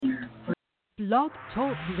Blog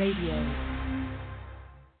Talk Radio.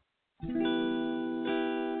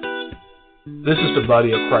 This is the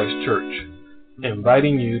Body of Christ Church,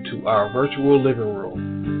 inviting you to our virtual living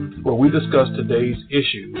room, where we discuss today's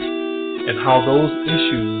issues and how those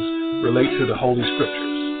issues relate to the Holy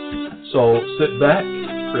Scriptures. So sit back,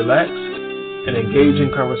 relax, and engage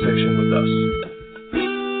in conversation with us.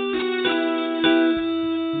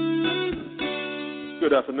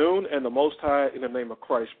 Good afternoon, and the Most High, in the name of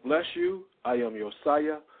Christ, bless you. I am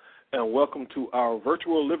Josiah, and welcome to our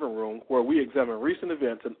virtual living room where we examine recent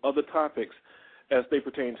events and other topics as they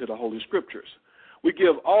pertain to the Holy Scriptures. We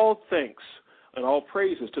give all thanks and all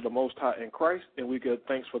praises to the Most High in Christ, and we give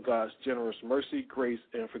thanks for God's generous mercy, grace,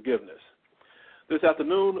 and forgiveness. This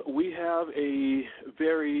afternoon, we have a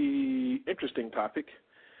very interesting topic,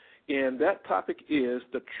 and that topic is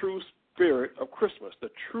the true spirit of Christmas, the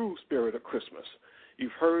true spirit of Christmas.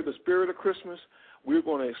 You've heard the spirit of Christmas. We're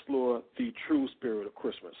going to explore the true spirit of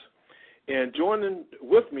Christmas. And joining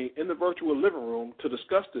with me in the virtual living room to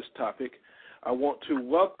discuss this topic, I want to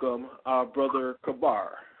welcome our brother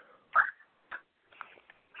Kabar.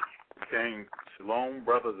 Okay, shalom,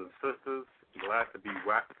 brothers and sisters. Glad to be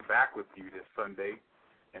back with you this Sunday,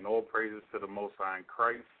 and all praises to the Most High in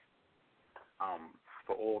Christ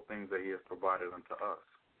for all things that He has provided unto us.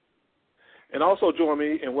 And also join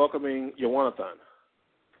me in welcoming Yawanathan.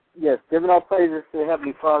 Yes, giving all praises to the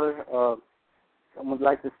Heavenly Father. I would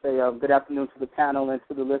like to say good afternoon to the panel and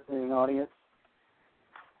to the listening audience.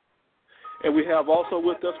 And we have also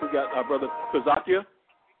with us, we got our brother Kazakia.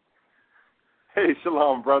 Hey,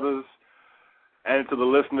 shalom, brothers, and to the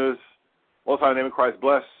listeners. Most High name of Christ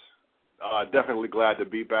bless. Definitely glad to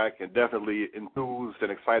be back, and definitely enthused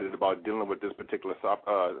and excited about dealing with this particular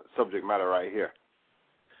subject matter right here.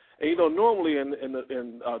 And, you know, normally in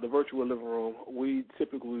the virtual living room, we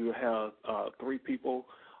typically have three people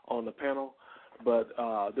on the panel, but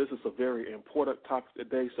this is a very important topic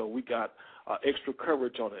today, so we got extra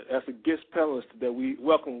coverage on it. As a guest panelist today, we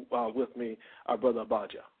welcome with me our brother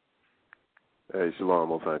Abadja. Hey, shalom,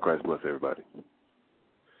 Most High Christ bless everybody.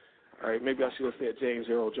 All right, maybe I should have said James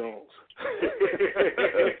Earl Jones.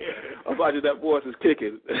 Abadja, that voice is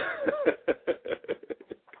kicking.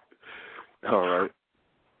 All right.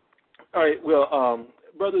 All right, well,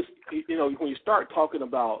 brothers, you know, when you start talking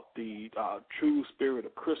about the true spirit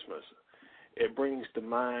of Christmas, it brings to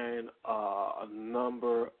mind a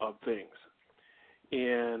number of things.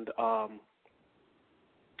 And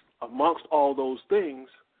amongst all those things,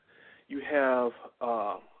 you have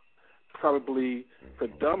probably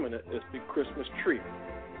predominant is the Christmas tree.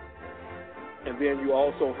 And then you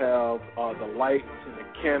also have the lights and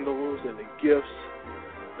the candles and the gifts,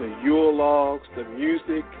 the Yule logs, the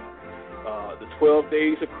music, the 12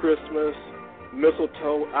 days of Christmas,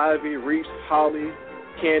 mistletoe, ivy, wreaths, holly,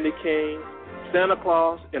 candy cane, Santa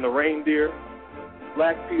Claus and the reindeer,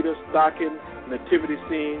 Black Peter, stocking, nativity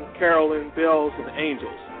scene, caroling, bells, and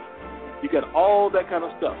angels. You got all that kind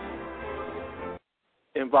of stuff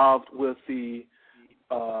involved with the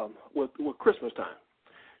with Christmas time.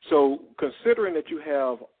 So considering that you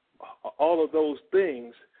have all of those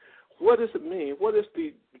things, what does it mean? What is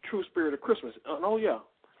the true spirit of Christmas? Oh, yeah.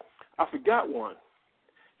 I forgot one,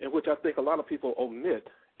 in which I think a lot of people omit,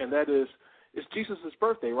 and that is, it's Jesus'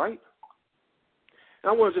 birthday, right? And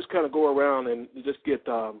I want to just kind of go around and just get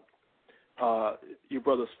your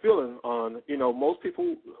brother's feeling on, you know, most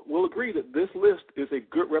people will agree that this list is a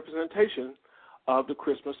good representation of the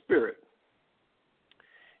Christmas spirit.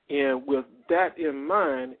 And with that in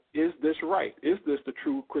mind, is this right? Is this the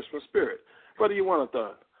true Christmas spirit? Brother, you want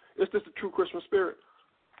to is this the true Christmas spirit?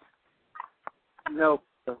 No.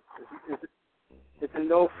 It's in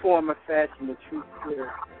no form or fashion the true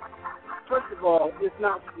spirit. First of all, it's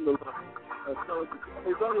not from the Lord. So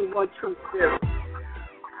there's only one true spirit,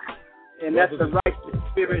 and that's the righteous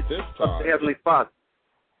spirit of the Heavenly Father.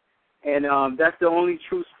 And that's the only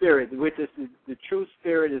true spirit, which is the true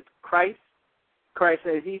spirit is Christ. Christ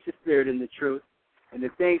says He's the spirit and the truth. And the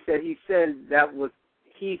things that He said that was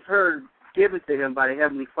He heard given to Him by the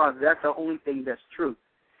Heavenly Father, that's the only thing that's true.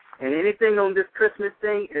 And anything on this Christmas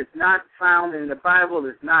thing is not found in the Bible.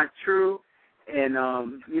 It's not true. And,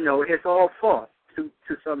 you know, it's all false, to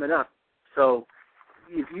sum it up. So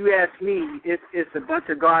if you ask me, it's a bunch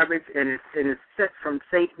of garbage, and it's set from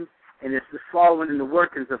Satan, and it's the following in the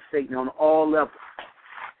workings of Satan on all levels.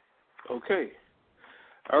 Okay.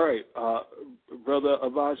 All right. Brother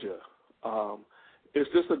Abadja, is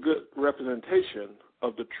this a good representation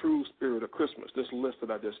of the true spirit of Christmas, this list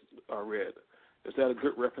that I just read? Is that a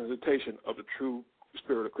good representation of the true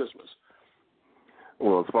spirit of Christmas?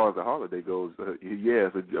 Well, as far as the holiday goes, yeah,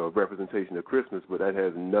 it's a representation of Christmas, but that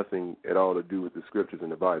has nothing at all to do with the scriptures in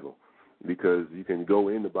the Bible, because you can go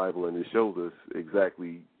in the Bible and it shows us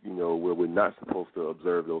exactly, where we're not supposed to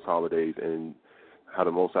observe those holidays and how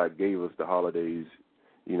the Most High gave us the holidays,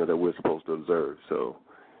 that we're supposed to observe. So,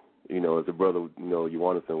 as the brother,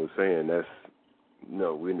 Jonathan was saying,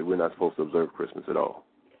 we're not supposed to observe Christmas at all.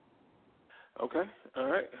 Okay, all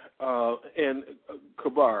right. And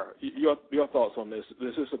Kabar, your thoughts on this?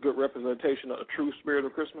 Is this a good representation of the true spirit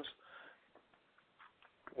of Christmas?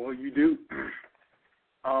 Well, you do.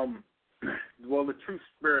 Well, the true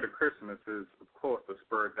spirit of Christmas is, of course, the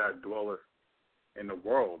spirit that dwelleth in the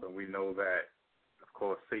world, and we know that, of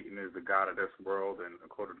course, Satan is the god of this world, and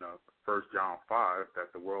according to 1 John 5,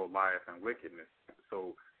 that the world lieth in wickedness.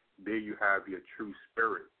 So there you have your true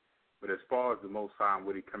spirit. But as far as the Most High and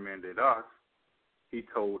what he commanded us, he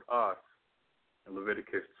told us in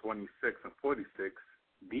Leviticus 26 and 46,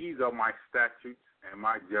 these are my statutes and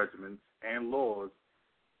my judgments and laws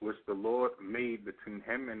which the Lord made between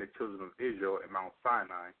him and the children of Israel at Mount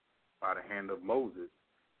Sinai by the hand of Moses.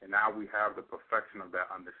 And now we have the perfection of that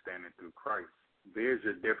understanding through Christ. There's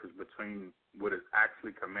your difference between what is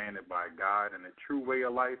actually commanded by God and the true way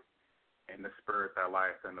of life and the spirit that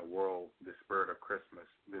lieth in the world, the spirit of Christmas,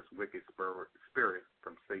 this wicked spirit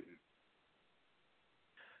from Satan.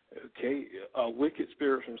 Okay, a wicked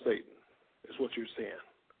spirit from Satan is what you're saying.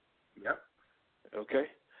 Yep.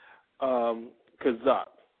 Okay.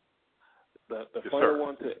 Kazak, the Yes, final sir.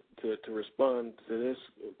 one to respond to this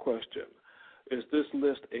question. Is this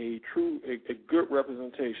list a good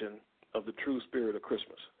representation of the true spirit of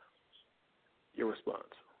Christmas? Your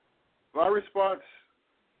response. My response,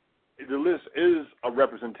 the list is a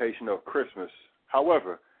representation of Christmas.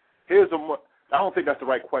 However, I don't think that's the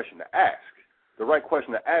right question to ask. The right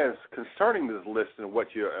question to ask concerning this list and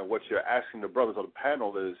what you're asking the brothers on the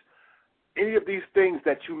panel is, any of these things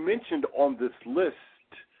that you mentioned on this list,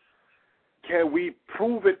 can we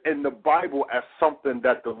prove it in the Bible as something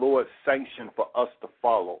that the Lord sanctioned for us to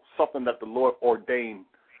follow, something that the Lord ordained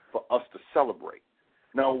for us to celebrate?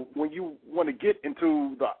 Now, when you want to get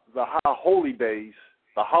into the high holy days,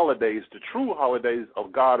 the holidays, the true holidays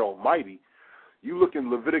of God Almighty, you look in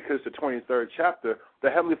Leviticus, the 23rd chapter, the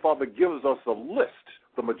Heavenly Father gives us a list,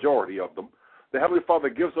 the majority of them. The Heavenly Father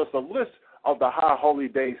gives us a list of the high holy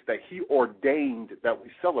days that he ordained that we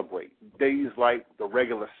celebrate. Days like the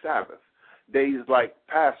regular Sabbath, days like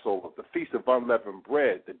Passover, the Feast of Unleavened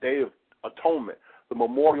Bread, the Day of Atonement, the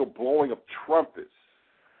memorial blowing of trumpets.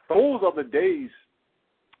 Those are the days,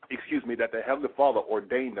 that the Heavenly Father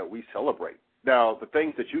ordained that we celebrate. Now, the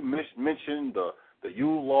things that you mentioned, the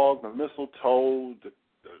Yule log, the mistletoe,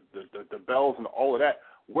 the bells, and all of that,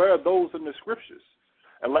 where are those in the Scriptures?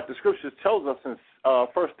 And like the Scriptures tells us in 1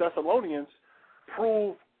 Thessalonians,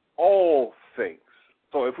 prove all things.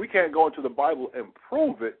 So if we can't go into the Bible and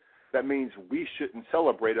prove it, that means we shouldn't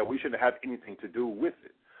celebrate it. We shouldn't have anything to do with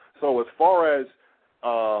it. So as far as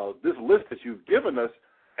this list that you've given us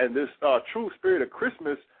and this true spirit of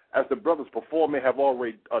Christmas, as the brothers before me have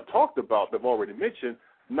already talked about, they've already mentioned,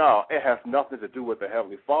 no, it has nothing to do with the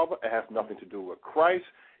Heavenly Father. It has nothing to do with Christ.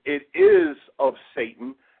 It is of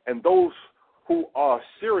Satan, and those who are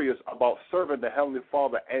serious about serving the Heavenly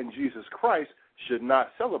Father and Jesus Christ should not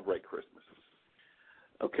celebrate Christmas.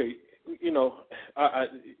 Okay,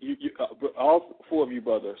 all four of you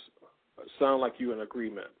brothers sound like you're in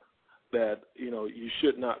agreement that, you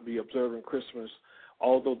should not be observing Christmas,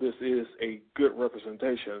 although this is a good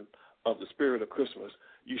representation of the spirit of Christmas.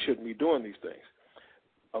 You shouldn't be doing these things.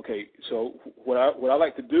 Okay, so what I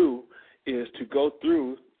like to do is to go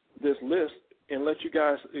through this list and let you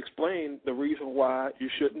guys explain the reason why you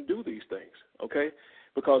shouldn't do these things, okay?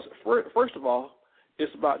 Because first of all,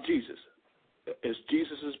 it's about Jesus. It's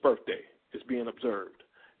Jesus' birthday. It's being observed.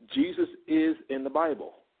 Jesus is in the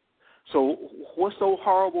Bible. So what's so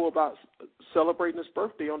horrible about celebrating his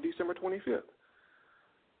birthday on December 25th?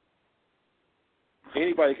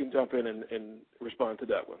 Anybody can jump in and respond to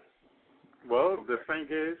that one. Well, the thing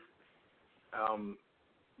is,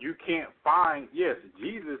 you can't find, yes,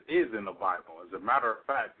 Jesus is in the Bible. As a matter of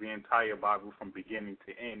fact, the entire Bible from beginning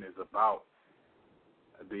to end is about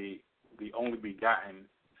the only begotten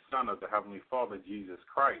Son of the Heavenly Father, Jesus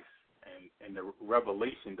Christ, and the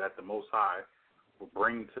revelation that the Most High will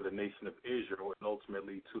bring to the nation of Israel and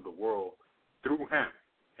ultimately to the world through him,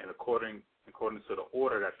 and according to the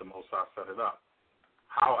order that the Most High set it up.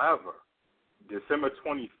 However, December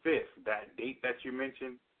 25th, that date that you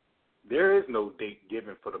mentioned, there is no date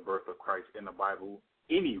given for the birth of Christ in the Bible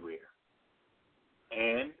anywhere.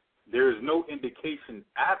 And there is no indication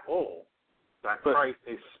at all that Christ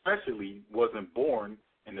especially wasn't born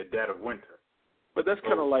in the dead of winter. But that's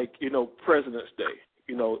kind of like, President's Day.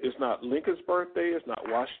 It's not Lincoln's birthday. It's not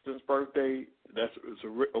Washington's birthday. It's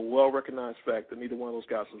a well-recognized fact that neither one of those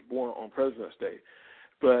guys was born on President's Day.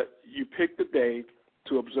 But you pick the day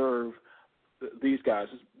to observe these guys,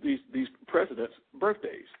 these presidents'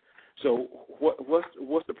 birthdays. So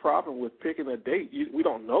what's the problem with picking a date? We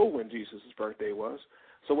don't know when Jesus' birthday was.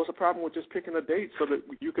 So what's the problem with just picking a date so that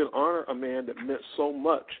you can honor a man that meant so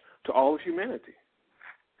much to all of humanity?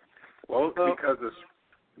 Well, because it's...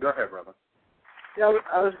 Go ahead, brother. Yeah,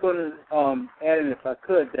 I was going to add in, if I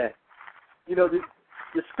could, that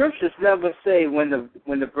the scriptures never say when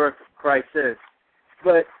the birth of Christ is,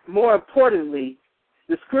 but more importantly,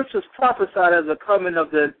 the scriptures prophesied of the coming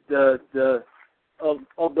of the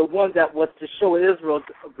one that was to show Israel's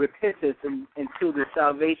repentance into the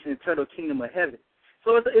salvation, eternal kingdom of heaven.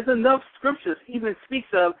 So it's enough scriptures even speaks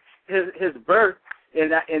of his birth,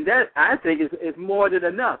 and that I think is more than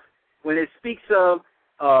enough. When it speaks of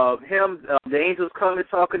him, the angels coming,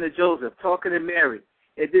 talking to Joseph, talking to Mary,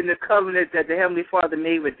 and then the covenant that the Heavenly Father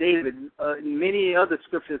made with David, many other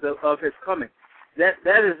scriptures of his coming.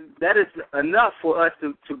 That is enough for us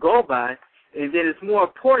to go by, and then it's more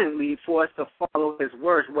importantly for us to follow his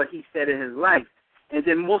words, what he said in his life, and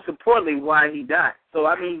then most importantly why he died. So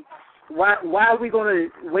I mean, why are we going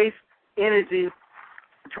to waste energy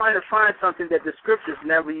trying to find something that the scriptures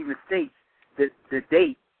never even states the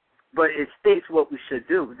date, but it states what we should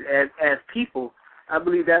do as people? I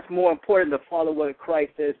believe that's more important to follow what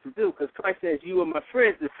Christ says to do, because Christ says, "You are my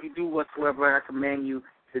friends if you do whatsoever I command you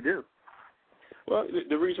to do." Well,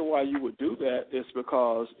 the reason why you would do that is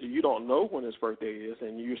because you don't know when his birthday is,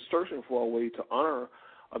 and you're searching for a way to honor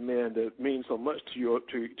a man that means so much to your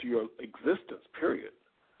existence. Period.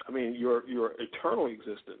 I mean, your eternal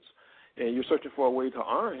existence, and you're searching for a way to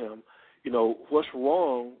honor him. What's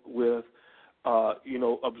wrong with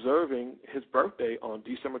observing his birthday on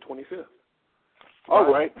December 25th?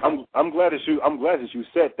 All right. I'm glad that you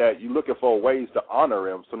said that. You're looking for ways to honor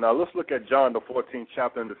him. So now let's look at John, the 14th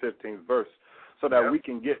chapter and the 15th verse, so that we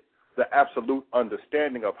can get the absolute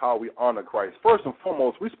understanding of how we honor Christ. First and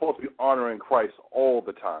foremost, we're supposed to be honoring Christ all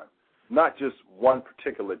the time, not just one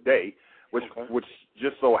particular day, which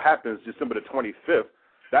just so happens December the 25th.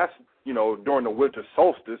 That's, during the winter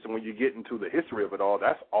solstice, and when you get into the history of it all,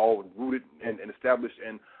 that's all rooted and established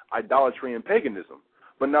in idolatry and paganism.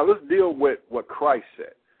 But now let's deal with what Christ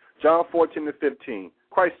said. John 14 and 15,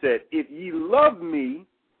 Christ said, "If ye love me,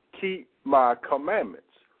 keep my commandments."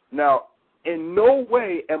 Now, in no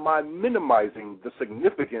way am I minimizing the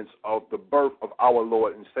significance of the birth of our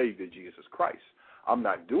Lord and Savior, Jesus Christ. I'm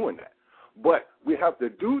not doing that. But we have to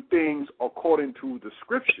do things according to the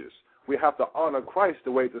Scriptures. We have to honor Christ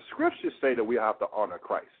the way the Scriptures say that we have to honor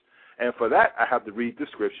Christ. And for that, I have to read the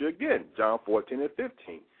Scripture again, John 14 and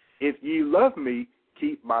 15. "If ye love me,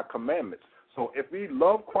 keep my commandments." So if we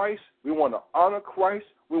love Christ, we want to honor Christ,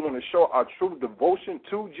 we want to show our true devotion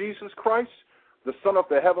to Jesus Christ, the Son of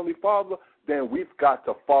the Heavenly Father, then we've got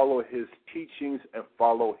to follow his teachings and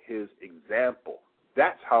follow his example.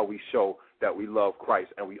 That's how we show that we love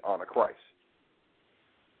Christ and we honor Christ.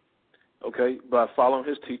 Okay, by following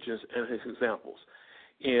his teachings and his examples.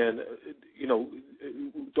 And,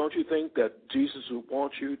 don't you think that Jesus would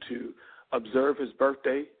want you to observe his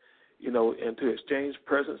birthday, and to exchange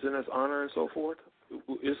presents in his honor and so forth?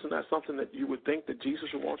 Isn't that something that you would think that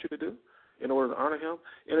Jesus would want you to do in order to honor him?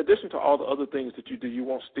 In addition to all the other things that you do, you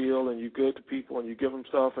won't steal and you're good to people and you give them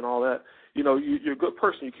stuff and all that. You're a good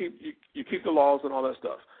person. You keep the laws and all that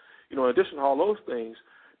stuff. In addition to all those things,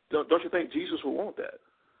 don't you think Jesus would want that?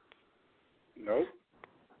 No.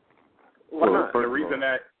 Why not? The reason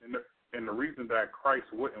that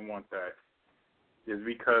Christ wouldn't want that is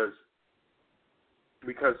because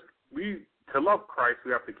to love Christ,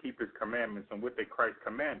 we have to keep his commandments, and what did Christ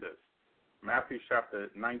command us? Matthew chapter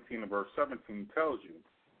 19 and verse 17 tells you,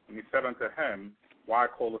 "And he said unto him, Why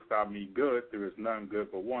callest thou me good? There is none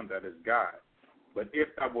good but one, that is God. But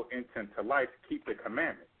if thou wilt enter into life, keep the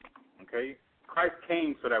commandments." Okay? Christ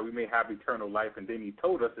came so that we may have eternal life, and then he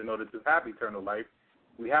told us in order to have eternal life,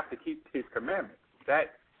 we have to keep his commandments.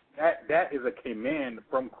 That is a command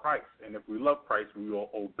from Christ, and if we love Christ, we will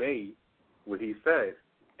obey what he says.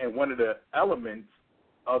 And one of the elements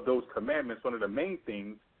of those commandments, one of the main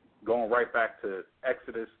things, going right back to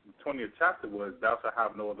Exodus 20th chapter, was, "Thou shalt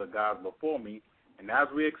have no other gods before me." And as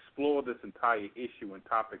we explore this entire issue and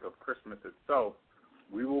topic of Christmas itself,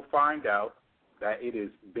 we will find out that it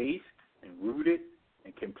is based and rooted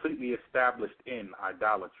and completely established in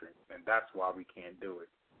idolatry, and that's why we can't do it.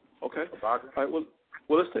 Okay. All right.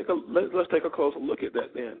 Well, let's take a closer look at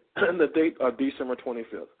that then. The date of December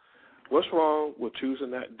 25th. What's wrong with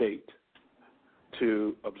choosing that date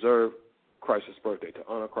to observe Christ's birthday, to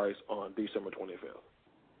honor Christ on December 25th?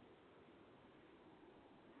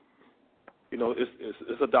 You know,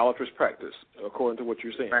 it's idolatrous practice, according to what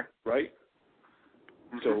you're saying, right?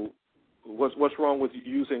 Mm-hmm. So what's wrong with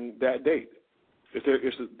using that date? Is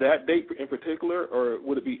that date in particular, or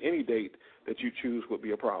would it be any date that you choose would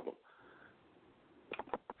be a problem?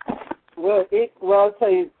 Well, I'll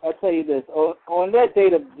tell you this. On that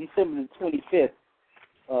date of December the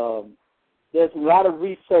 25th, there's a lot of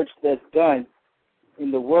research that's done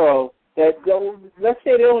in the world that let's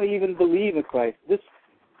say they don't even believe in Christ. This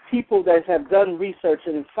people that have done research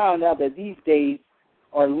and have found out that these days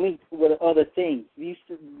are linked with other things.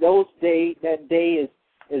 That day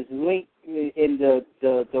is linked in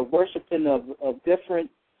the worshiping of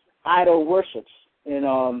different idol worships. And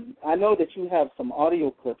I know that you have some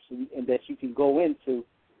audio clips and that you can go into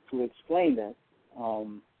to explain that.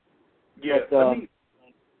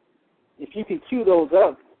 If you can cue those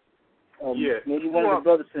up, maybe one of the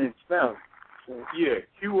brothers can expound. So. Yeah,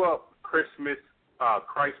 cue up Christmas,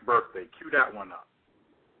 Christ's birthday. Cue that one up.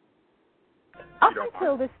 Up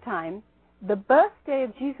until this time, the birthday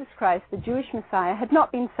of Jesus Christ, the Jewish Messiah, had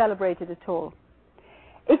not been celebrated at all.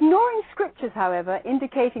 Ignoring scriptures, however,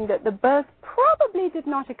 indicating that the birth probably did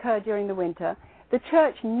not occur during the winter, the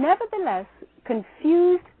church nevertheless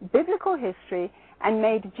confused biblical history and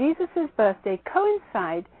made Jesus' birthday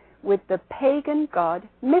coincide with the pagan god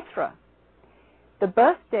Mithra. The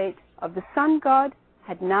birth date of the sun god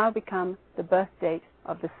had now become the birth date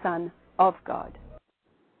of the Son of God.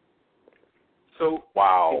 So,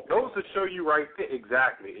 wow. It goes to show you right there.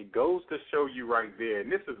 Exactly. It goes to show you right there.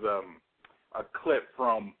 And this is a clip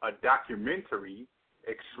from a documentary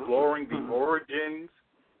exploring the origins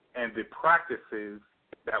and the practices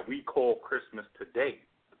that we call Christmas today.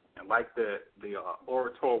 And like the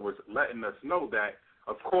orator was letting us know that,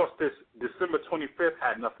 of course, this December 25th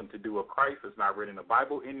had nothing to do with Christ. It's not written in the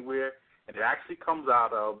Bible anywhere. And it actually comes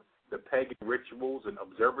out of the pagan rituals and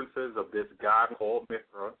observances of this god called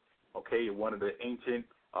Mithra, okay, one of the ancient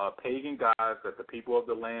pagan gods that the people of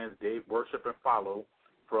the land, they worship and follow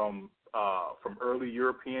from early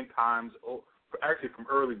European times, or actually from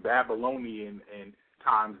early Babylonian and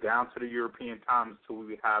times down to the European times to what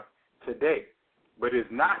we have today. But it's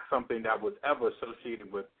not something that was ever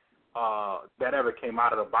associated with, that ever came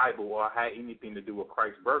out of the Bible or had anything to do with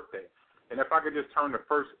Christ's birthday. And if I could just turn to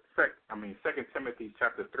 2 Timothy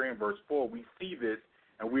chapter 3 and verse 4, we see this,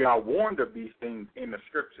 and we are warned of these things in the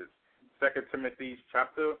scriptures. 2 Timothy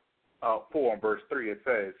chapter 4 and verse 3, it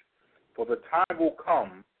says, "For the time will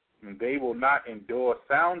come when they will not endure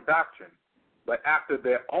sound doctrine, but after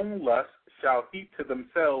their own lust shall heap to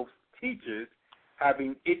themselves teachers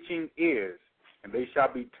having itching ears, and they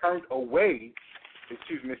shall be turned away,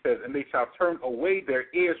 it says, and they shall turn away their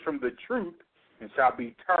ears from the truth and shall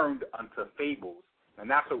be turned unto fables." And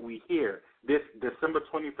that's what we hear. This December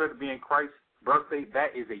 25th being Christ's birthday,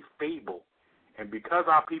 that is a fable. And because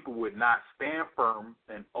our people would not stand firm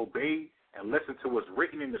and obey and listen to what's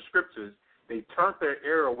written in the scriptures, they turned their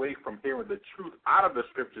ear away from hearing the truth out of the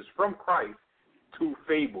scriptures from Christ to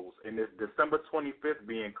fables. And this December 25th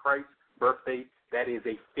being Christ's birthday, that is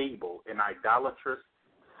a fable, an idolatrous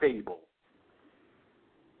fable.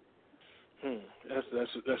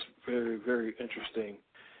 That's very, very interesting.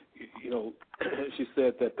 You know, she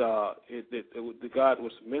said that the god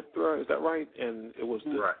was Mithra, is that right? And it was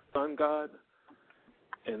the sun god,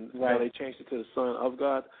 and now they changed it to the Son of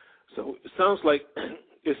God. So it sounds like,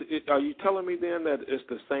 are you telling me then that it's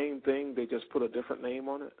the same thing? They just put a different name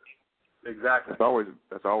on it? Exactly.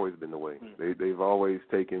 That's always been the way. They've always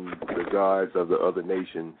taken the gods of the other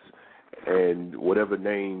nations, and whatever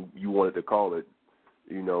name you wanted to call it,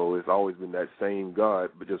 you know, it's always been that same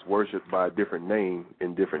God, but just worshipped by a different name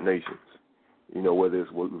in different nations. You know, whether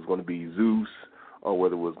it was going to be Zeus, or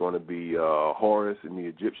whether it was going to be Horus in the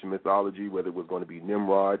Egyptian mythology, whether it was going to be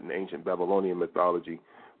Nimrod in ancient Babylonian mythology,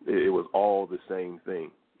 it was all the same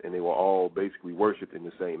thing. And they were all basically worshipped in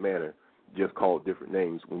the same manner, just called different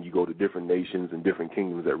names when you go to different nations and different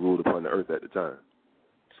kingdoms that ruled upon the earth at the time.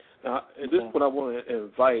 Now, at this point, I want to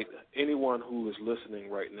invite anyone who is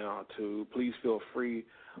listening right now to please feel free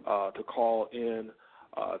to call in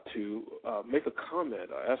to make a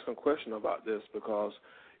comment or ask a question about this, because,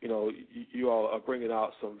 you know, you all are bringing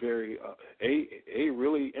out some very a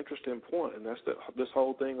really interesting point, and that's this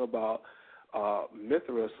whole thing about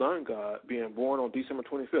Mithra, sun god, being born on December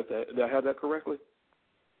 25th. Did I have that correctly?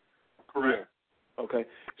 Correct. Okay,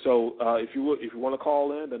 so if you want to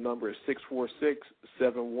call in, the number is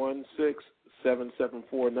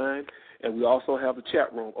 646-716-7749, and we also have the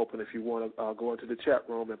chat room open if you want to go into the chat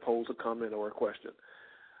room and pose a comment or a question.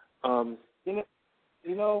 Brother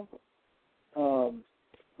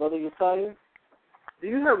Josiah, do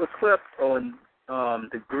you have a clip on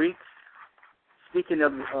the Greeks speaking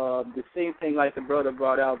of the same thing like the brother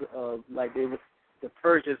brought out, like the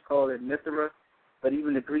Persians called it Mithra, but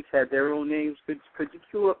even the Greeks had their own names? Could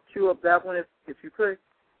you cue up that one if you could?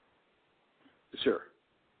 Sure.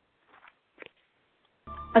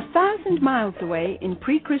 1,000 miles away in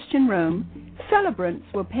pre-Christian Rome, celebrants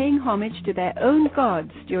were paying homage to their own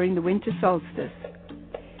gods during the winter solstice.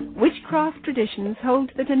 Witchcraft traditions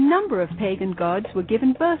hold that a number of pagan gods were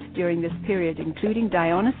given birth during this period, including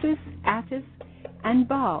Dionysus, Attis, and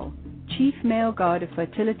Baal, chief male god of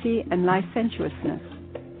fertility and licentiousness.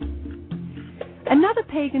 Another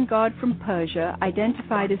pagan god from Persia,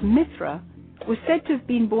 identified as Mithra, was said to have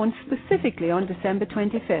been born specifically on December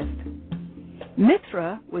 25th.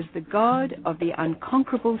 Mithra was the god of the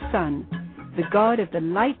unconquerable sun, the god of the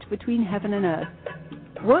light between heaven and earth,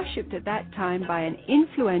 worshipped at that time by an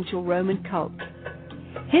influential Roman cult.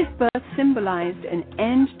 His birth symbolized an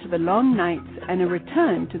end to the long nights and a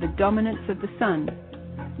return to the dominance of the sun.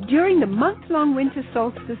 During the month-long winter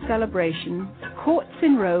solstice celebration, courts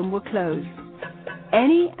in Rome were closed.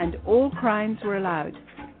 Any and all crimes were allowed.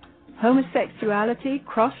 Homosexuality,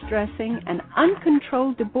 cross-dressing, and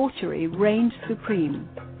uncontrolled debauchery reigned supreme.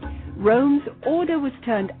 Rome's order was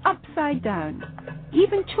turned upside down.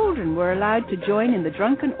 Even children were allowed to join in the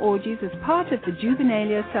drunken orgies as part of the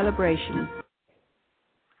Juvenalia celebration.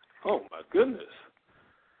 Oh, my goodness.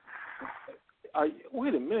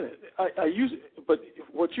 Wait a minute. But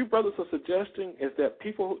what you brothers are suggesting is that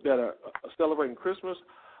people that are celebrating Christmas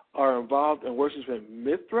are involved in worshiping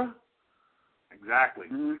Mithra? Exactly.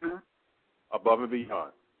 Mm-hmm. Above and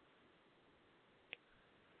beyond.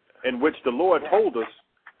 In which the Lord told us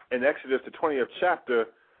in Exodus, the 20th chapter,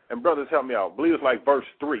 and brothers, help me out, I believe it's like verse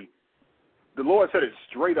 3. The Lord said it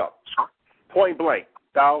straight up, point blank,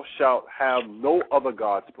 thou shalt have no other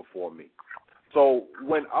gods before me. So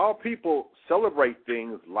when our people celebrate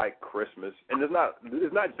things like Christmas, and it's not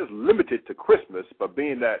just limited to Christmas, but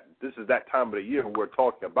being that this is that time of the year when we're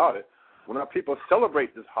talking about it, when our people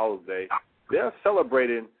celebrate this holiday, they're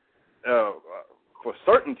celebrating, for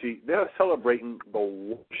certainty, they're celebrating the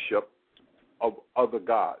worship of other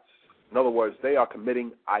gods. In other words, they are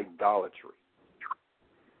committing idolatry.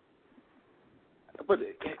 But,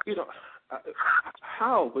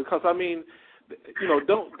 how? Because,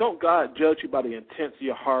 don't God judge you by the intents of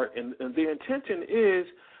your heart? And the intention is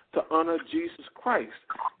to honor Jesus Christ,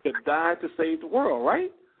 that died to save the world,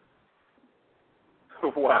 right?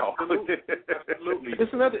 Wow. Absolutely.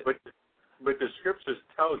 Isn't that it? But the scriptures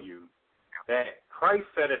tell you that Christ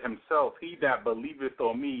said it himself, he that believeth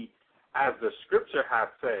on me, as the scripture has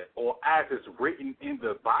said, or as it's written in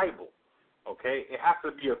the Bible, okay? It has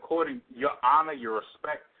to be according your honor, your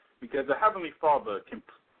respect, because the Heavenly Father,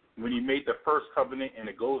 when he made the first covenant, and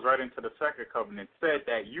it goes right into the second covenant, said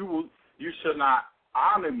that you should not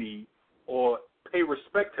honor me or pay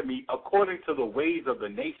respect to me according to the ways of the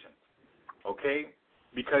nations, okay?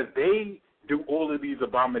 Because they do all of these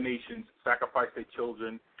abominations, sacrifice their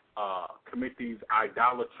children, commit these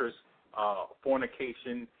idolatrous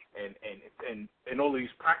fornication, and all of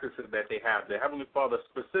these practices that they have. The Heavenly Father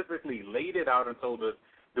specifically laid it out and told us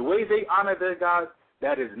the way they honor their God,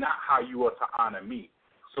 that is not how you are to honor me.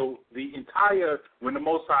 So when the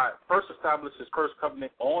Most High first established his first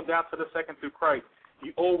covenant on down to the second through Christ,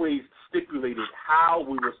 he always stipulated how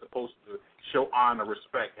we were supposed to show honor,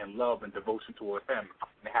 respect, and love and devotion towards him.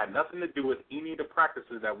 And it had nothing to do with any of the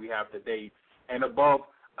practices that we have today. And above,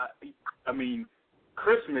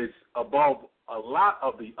 Christmas, above a lot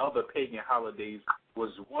of the other pagan holidays,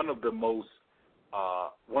 was one of the most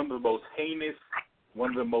heinous, one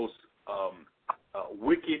of the most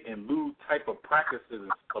wicked and lewd type of practices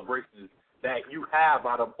and celebrations that you have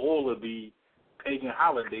out of all of the pagan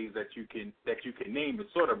holidays that you can name. It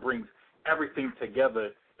sort of brings everything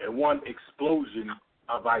together in one explosion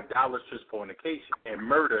of idolatrous fornication and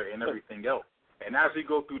murder and everything else. And as we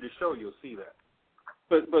go through the show, you'll see that.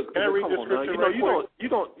 But come on now. You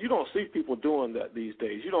don't see people doing that these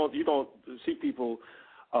days. You don't see people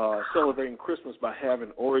celebrating Christmas by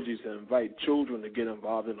having orgies and invite children to get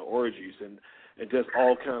involved in the orgies and just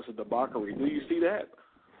all kinds of debauchery. Do you see that?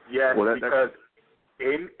 Yes, because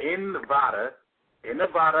in Nevada,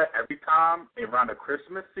 every time around the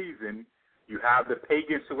Christmas season, you have the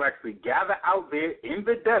pagans who actually gather out there in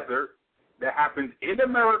the desert. That happens in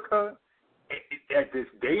America at this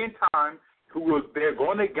day and time. they're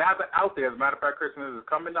going to gather out there. As a matter of fact, Christmas is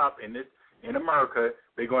coming up in America.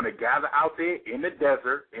 They're going to gather out there in the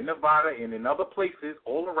desert, in Nevada, and in other places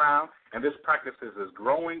all around, and this practice is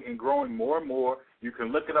growing and growing more and more. You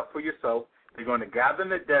can look it up for yourself. They're going to gather in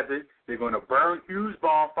the desert. They're going to burn huge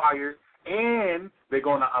bonfires, and they're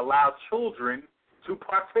going to allow children to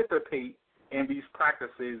participate in these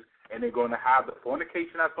practices, and they're going to have the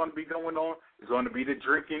fornication that's going to be going on. It's going to be the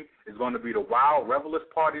drinking. It's going to be the wild, revelous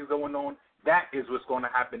parties going on. That is what's going to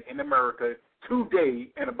happen in America today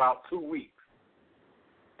in about 2 weeks.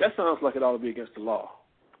 That sounds like it ought to be against the law.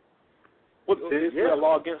 Is there a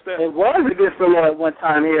law against that? It was against the law at one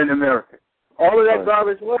time here in America. All of that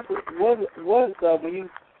garbage was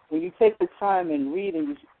when you take the time and read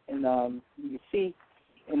and you see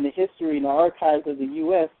in the history and the archives of the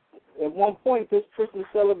U.S. at one point this Christmas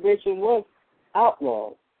celebration was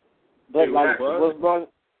outlawed. But like was brought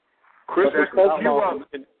Christmas was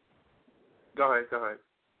outlawed. Go ahead.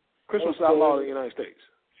 Christmas was outlawed in the United States.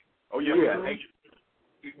 Oh yeah. If and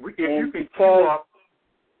you can because,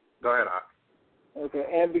 go ahead. Okay,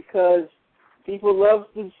 and because people love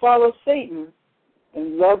to follow Satan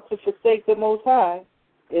and love to forsake the Most High,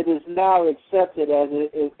 it is now accepted as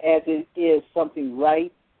it is something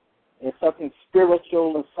right and something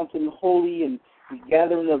spiritual and something holy and the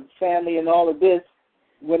gathering of family and all of this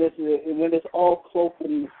when it's all cloaked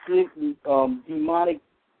in demonic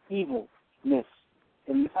evilness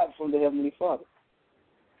and not from the Heavenly Father.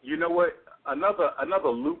 You know what? Another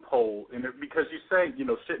loophole, because you say,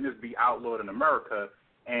 shouldn't this be outlawed in America?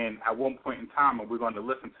 And at one point in time, and we're going to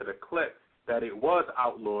listen to the clip, that it was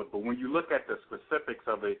outlawed. But when you look at the specifics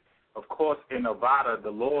of it, of course, in Nevada, the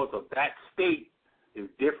laws of that state is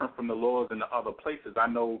different from the laws in the other places. I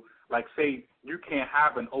know, like, say, you can't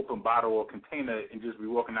have an open bottle or container and just be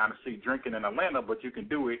walking down the street drinking in Atlanta, but you can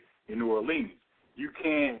do it in New Orleans. You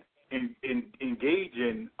can't engage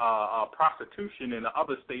in prostitution in the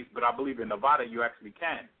other states, but I believe in Nevada you actually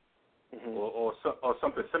can, or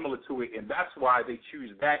something similar to it, and that's why they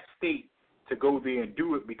choose that state to go there and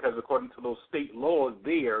do it, because according to those state laws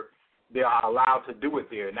there, they are allowed to do it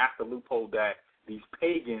there, and that's the loophole that these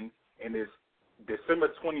pagans and this December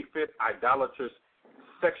 25th idolatrous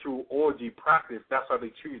sexual orgy practice, that's why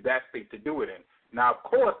they choose that state to do it in. Now, of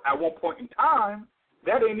course, at one point in time,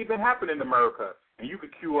 that ain't even happened in America. And you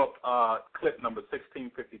could cue up clip number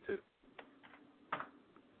 1652.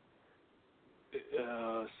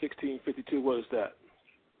 1652, what is that?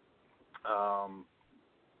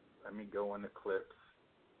 Let me go in the clips.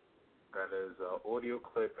 That is audio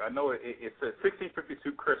clip. I know it says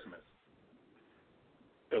 1652 Christmas.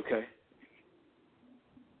 Okay.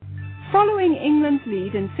 Following England's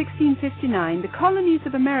lead in 1659, the colonies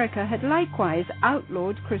of America had likewise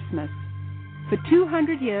outlawed Christmas. For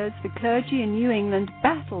 200 years, the clergy in New England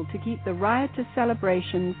battled to keep the riotous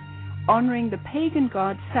celebrations honoring the pagan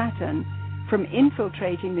god Saturn from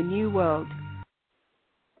infiltrating the New World.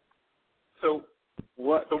 So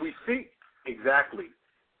we see exactly.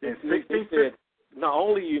 They said not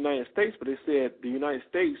only the United States, but they said the United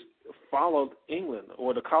States followed England,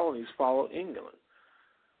 or the colonies followed England.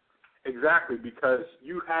 Exactly, because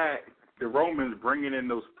you had the Romans bringing in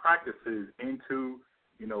those practices into,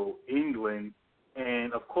 England,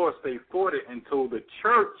 and of course they fought it until the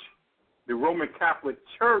church, the Roman Catholic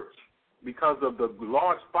Church, because of the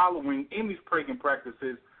large following in these pagan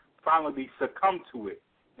practices, finally succumbed to it.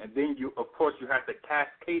 And then you had the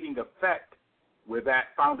cascading effect where that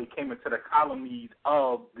finally came into the colonies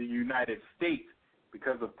of the United States,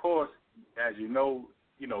 because of course, as you know,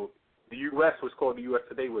 the U.S. was called the U.S.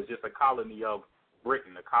 today, was just a colony of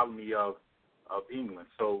Britain, a colony of England.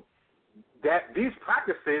 So that these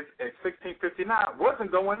practices at 1659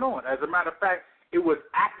 wasn't going on. As a matter of fact, it was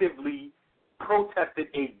actively protested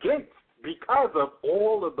against because of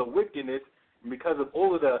all of the wickedness, because of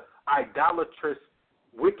all of the idolatrous,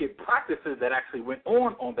 wicked practices that actually went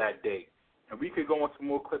on that day. And we could go into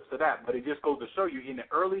more clips of that, but it just goes to show you in the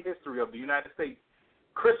early history of the United States,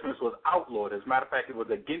 Christmas was outlawed. As a matter of fact, it was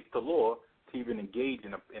against the law to even engage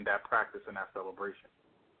in that practice and that celebration.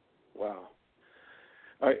 Wow.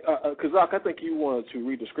 All right, Kazak, I think you wanted to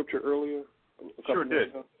read the scripture earlier. Sure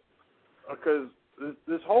did. Because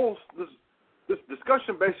this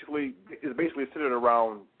discussion is basically centered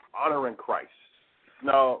around honoring Christ.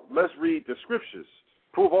 Now, let's read the scriptures.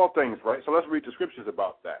 Prove all things, right? So let's read the scriptures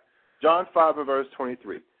about that. John 5 and verse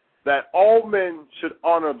 23. That all men should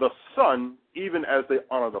honor the Son even as they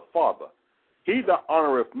honor the Father. He that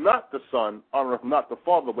honoreth not the Son honoreth not the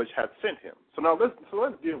Father which hath sent him. So now let's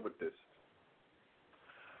deal with this.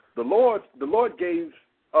 The Lord gave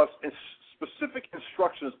us specific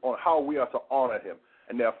instructions on how we are to honor him.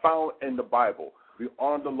 and they're found in the Bible. We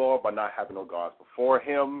honor the Lord by not having no gods before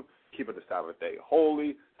him, keeping the Sabbath day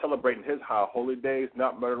holy, celebrating his high holy days,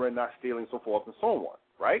 not murdering, not stealing, so forth and so on,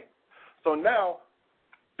 right? So now,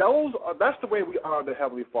 that's the way we honor the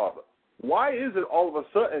Heavenly Father. Why is it all of a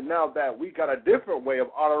sudden now that we got a different way of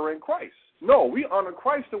honoring Christ? No, we honor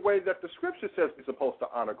Christ the way that the Scripture says we're supposed to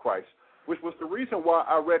honor Christ, which was the reason why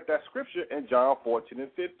I read that Scripture in John 14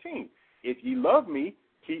 and 15. If ye love me,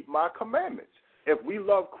 keep my commandments. If we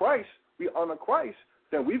love Christ, we honor Christ,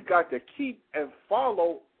 then we've got to keep and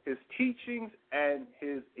follow his teachings and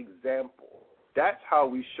his example. That's how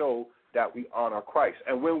we show that we honor Christ.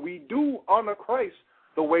 And when we do honor Christ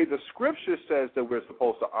the way the Scripture says that we're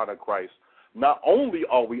supposed to honor Christ, not only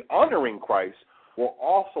are we honoring Christ, we're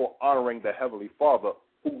also honoring the Heavenly Father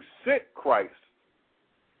who sent Christ.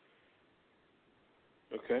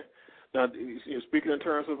 Okay. Now, speaking in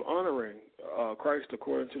terms of honoring Christ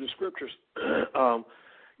according to the Scriptures,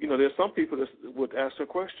 there's some people that would ask the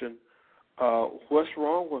question, what's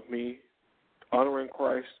wrong with me honoring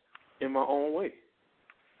Christ in my own way?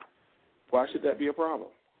 Why should that be a problem?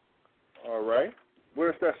 All right.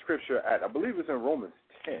 Where's that Scripture at? I believe it's in Romans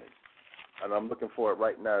 10, and I'm looking for it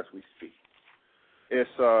right now as we speak. It's,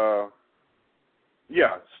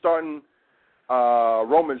 starting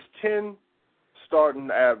Romans 10, starting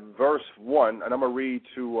at verse 1, and I'm going to read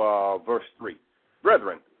to verse 3.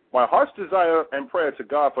 Brethren, my heart's desire and prayer to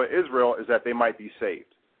God for Israel is that they might be saved.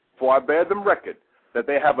 For I bear them record that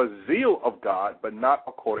they have a zeal of God, but not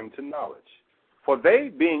according to knowledge. For they,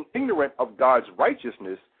 being ignorant of God's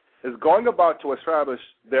righteousness, is going about to establish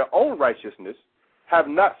their own righteousness, have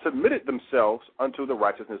not submitted themselves unto the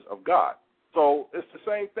righteousness of God. So it's the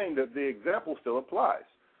same thing, that the example still applies.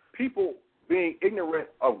 People being ignorant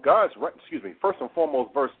of God's first and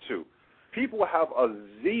foremost, verse 2. People have a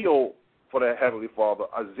zeal for the Heavenly Father,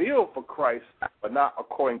 a zeal for Christ, but not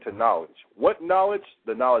according to knowledge. What knowledge?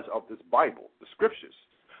 The knowledge of this Bible, the Scriptures.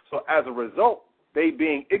 So as a result, they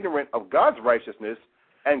being ignorant of God's righteousness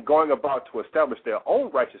and going about to establish their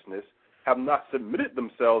own righteousness, have not submitted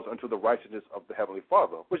themselves unto the righteousness of the Heavenly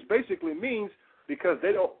Father, which basically means because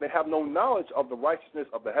they have no knowledge of the righteousness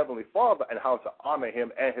of the Heavenly Father and how to honor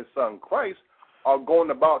him and his Son Christ, are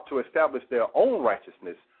going about to establish their own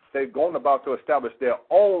righteousness. They're going about to establish their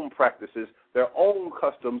own practices, their own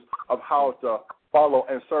customs of how to follow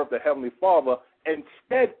and serve the Heavenly Father,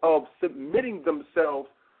 instead of submitting themselves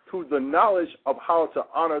to the knowledge of how to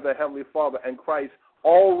honor the Heavenly Father and Christ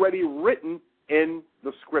already written in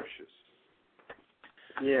the Scriptures.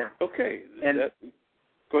 Yeah. Okay. And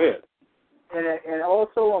go ahead. And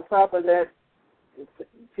also on top of that,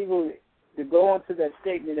 people to go on to that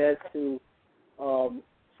statement as to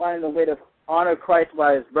finding a way to honor Christ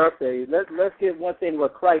by his birthday. Let's get one thing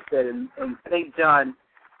what Christ said in St. John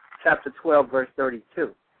chapter 12, verse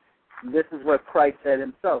 32. This is what Christ said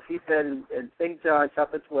himself. He said in St. John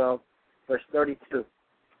chapter 12, verse 32.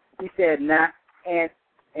 He said, and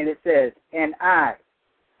it says, and I,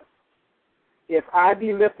 if I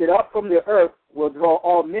be lifted up from the earth, will draw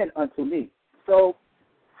all men unto me. So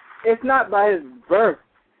it's not by his birth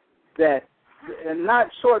that, and not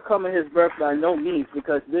shortcoming his birth by no means,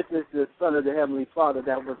 because this is the Son of the Heavenly Father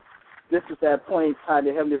this is that point in time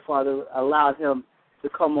the Heavenly Father allowed him to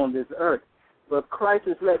come on this earth. But Christ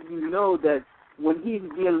is letting you know that when he's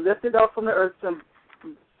being lifted up from the earth,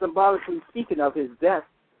 symbolically speaking of his death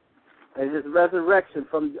and his resurrection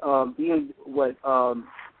from being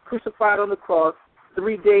crucified on the cross,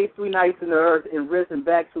 3 days, 3 nights in the earth, and risen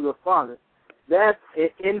back to the Father.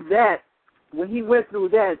 When he went through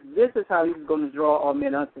that, this is how he's going to draw all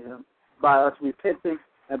men unto him, by us repenting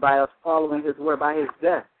and by us following his word, by his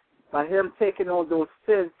death, by him taking on those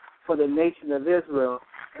sins for the nation of Israel,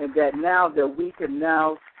 and that now that we can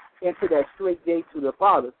now enter that straight gate to the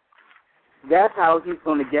Father. That's how he's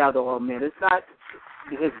going to gather all men. It's not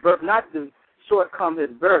his birth, not to shortcome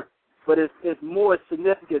his birth, but it's more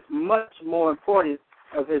significant, much more important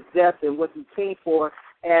of his death and what he came for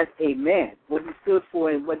as a man, what he stood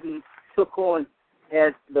for and what he took on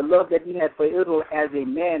as the love that he had for Israel as a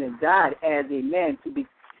man and died as a man to be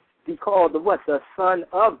called the Son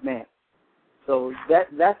of Man. So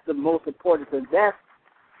that's the most important thing. That's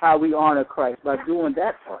how we honor Christ, by doing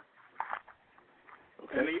that part.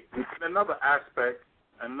 And another aspect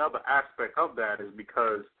of that is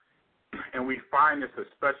because, and we find this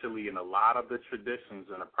especially in a lot of the traditions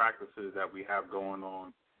and the practices that we have going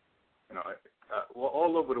on,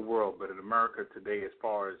 all over the world, but in America today, as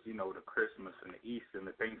far as, the Christmas and the Easter and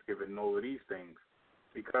the Thanksgiving and all of these things,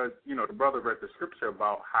 because, the brother read the scripture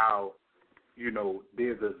about how,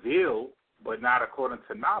 there's a zeal, but not according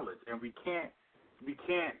to knowledge, and we can't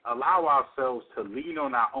allow ourselves to lean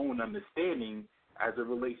on our own understanding as it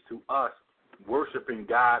relates to us worshiping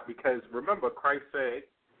God, because remember, Christ said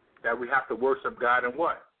that we have to worship God in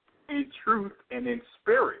what? In truth and in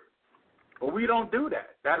spirit. But we don't do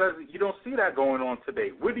that. You don't see that going on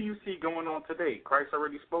today. What do you see going on today? Christ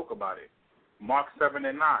already spoke about it. Mark 7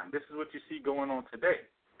 and 9. This is what you see going on today.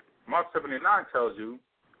 Mark 7 and 9 tells you,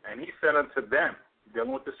 and he said unto them,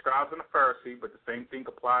 dealing with the scribes and the Pharisees, but the same thing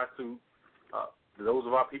applies to those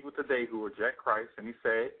of our people today who reject Christ. And he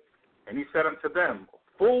said unto them,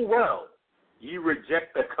 full well, ye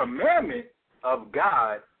reject the commandment of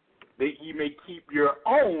God, that ye may keep your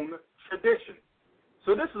own tradition.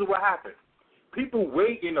 So this is what happens. People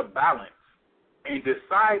weigh in a balance and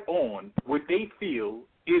decide on what they feel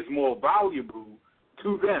is more valuable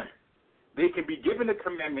to them. They can be given a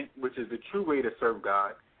commandment, which is the true way to serve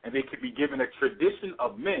God, and they can be given a tradition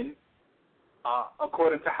of men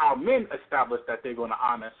according to how men establish that they're going to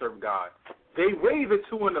honor and serve God. They weigh the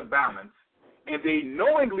two in a balance, and they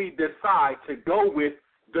knowingly decide to go with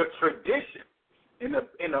the tradition. And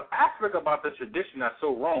the aspect about the tradition that's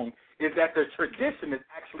so wrong is that the tradition is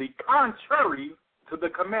actually contrary to the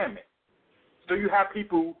commandment. So you have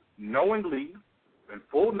people knowingly, in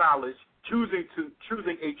full knowledge, choosing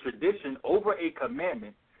a tradition over a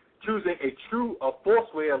commandment, choosing a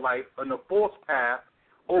false way of life and a false path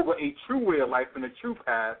over a true way of life and a true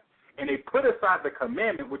path, and they put aside the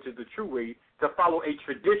commandment, which is the true way, to follow a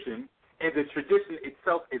tradition, and the tradition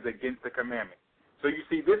itself is against the commandment. So you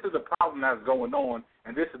see, this is a problem that's going on,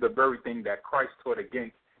 and this is the very thing that Christ taught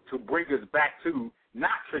against, to bring us back to,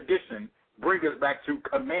 not tradition, bring us back to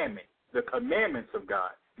commandment, the commandments of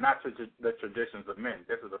God, not the traditions of men.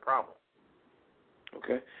 This is a problem.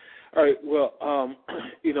 Okay. All right. Well,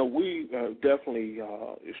 we definitely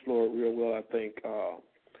explored real well, I think,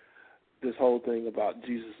 this whole thing about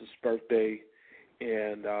Jesus' birthday.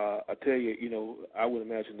 And I tell you, I would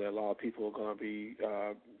imagine that a lot of people are going to be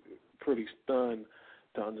pretty stunned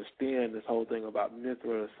to understand this whole thing about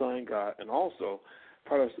Mithra, the sun god, and also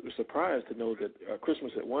probably surprised to know that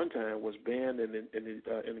Christmas at one time was banned in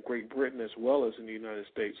Great Britain as well as in the United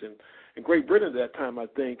States. And in Great Britain at that time, I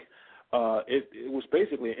think it was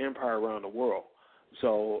basically an empire around the world.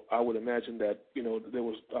 So I would imagine that, there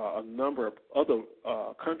was a number of other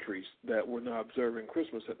countries that were not observing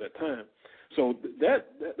Christmas at that time. So that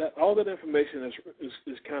all that information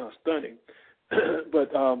is kind of stunning.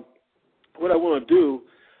 But what I want to do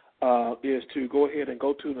is to go ahead and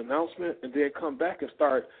go to an announcement and then come back and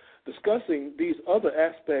start discussing these other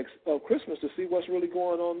aspects of Christmas to see what's really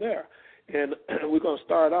going on there. And we're going to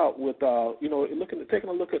start out with, taking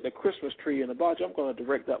a look at the Christmas tree. And, Abaja, I'm going to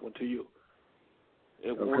direct that one to you.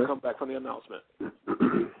 And we'll come back from the announcement.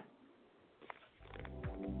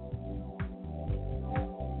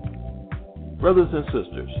 Brothers and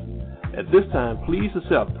sisters, at this time, please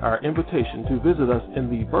accept our invitation to visit us in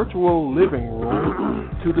the virtual living room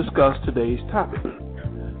to discuss today's topic.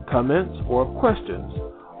 Comments or questions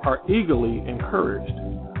are eagerly encouraged,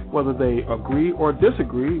 whether they agree or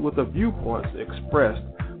disagree with the viewpoints expressed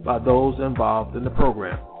by those involved in the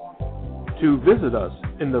program. To visit us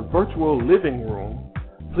in the virtual living room,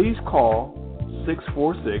 please call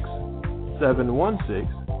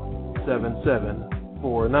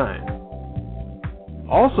 646-716-7749.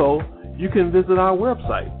 Also, you can visit our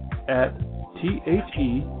website at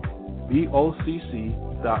thebocc.com,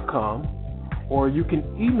 or you can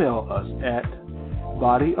email us at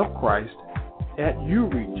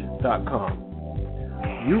bodyofchrist@ureach.com.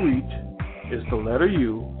 Ureach is the letter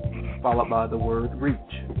U followed by the word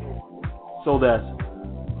reach. So that's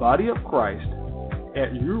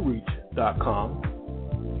bodyofchrist@ureach.com,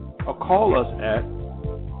 or call us at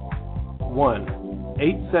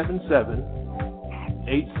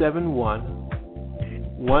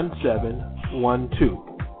 1-877-871-1712.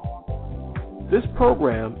 This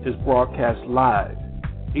program is broadcast live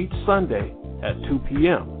each Sunday at 2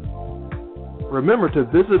 p.m. Remember to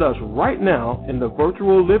visit us right now in the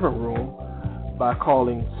virtual living room by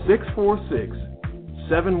calling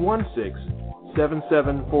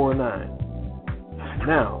 646-716-7749.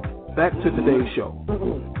 Now, back to today's show.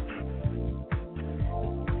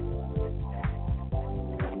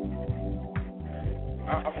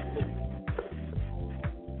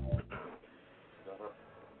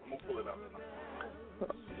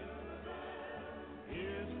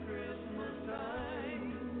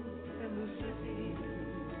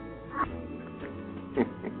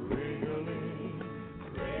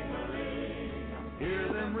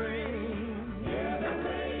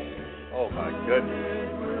 Oh my goodness.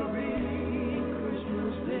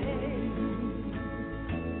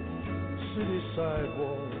 City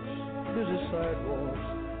sidewalks busy sidewalks,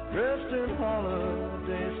 dressed in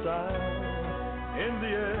holiday style. In the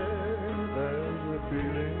air, there's a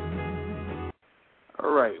feeling.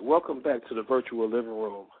 All right, welcome back to the virtual living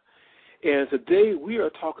room. And today we are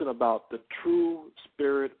talking about the true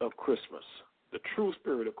spirit of Christmas, the true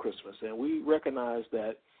spirit of Christmas. And we recognize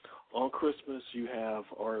that on Christmas you have,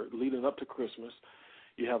 or leading up to Christmas,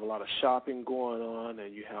 you have a lot of shopping going on,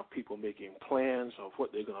 and you have people making plans of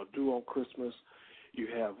what they're going to do on Christmas. You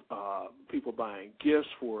have people buying gifts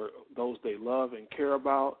for those they love and care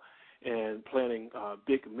about, and planning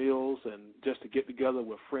big meals and just to get together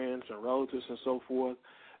with friends and relatives and so forth.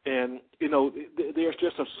 And, you know, there's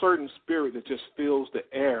just a certain spirit that just fills the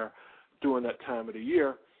air during that time of the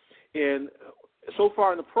year. And so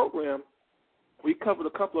far in the program, we covered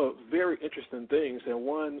a couple of very interesting things, and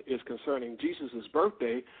one is concerning Jesus'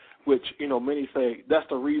 birthday, which, you know, many say that's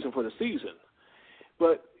the reason for the season.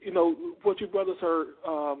 But, you know, what you brothers are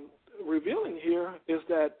revealing here is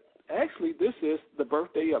that actually this is the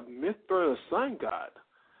birthday of Mithra, the sun god.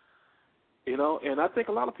 You know, and I think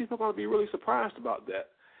a lot of people are going to be really surprised about that.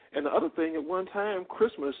 And the other thing, at one time,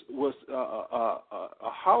 Christmas was a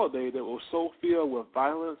holiday that was so filled with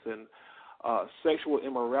violence and sexual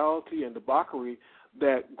immorality and debauchery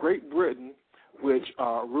that Great Britain, which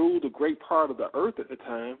ruled a great part of the earth at the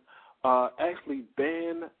time, actually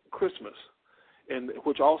banned Christmas, and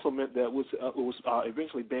which also meant that it was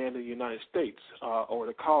eventually banned in the United States or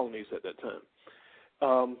the colonies at that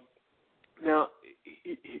time. Now,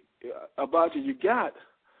 Abijah, you got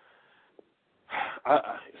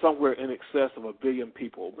somewhere in excess of 1 billion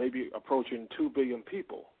people, maybe approaching 2 billion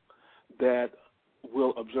people, that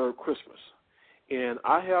will observe Christmas. And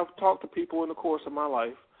I have talked to people in the course of my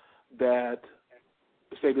life that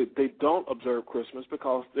say that they don't observe Christmas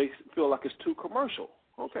because they feel like it's too commercial.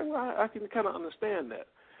 Okay, well, I can kind of understand that.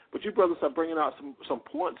 But you brothers are bringing out some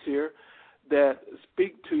points here that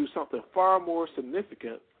speak to something far more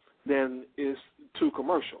significant than is too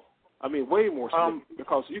commercial. I mean, way more significant,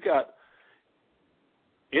 because you got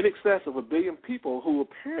in excess of 1 billion people who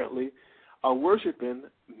apparently are worshiping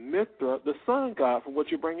Mithra, the sun god, from what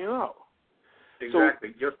you're bringing out.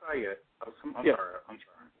 Exactly. Josiah, I'm sorry.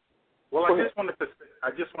 Well, I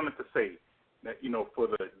just wanted to say that, you know, for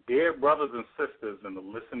the dear brothers and sisters in the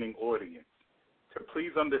listening audience, to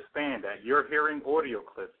please understand that you're hearing audio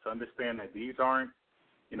clips, to understand that these aren't,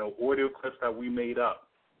 you know, audio clips that we made up.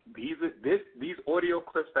 These audio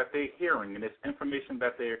clips that they're hearing and this information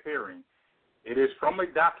that they're hearing, it is from a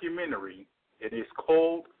documentary.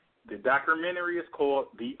 The documentary is called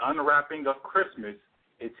The Unwrapping of Christmas,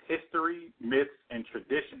 Its History, Myths, and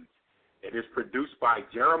Traditions. It is produced by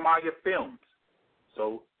Jeremiah Films.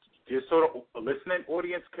 So just so the listening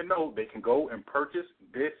audience can know, they can go and purchase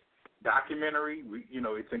this documentary.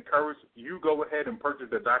 It's encouraged you go ahead and purchase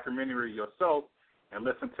the documentary yourself and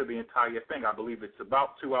listen to the entire thing. I believe it's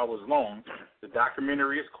about 2 hours long. The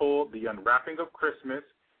documentary is called The Unwrapping of Christmas,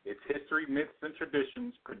 Its History, Myths, and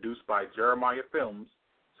Traditions, produced by Jeremiah Films.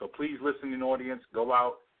 So please, listening audience, go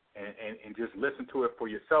out and just listen to it for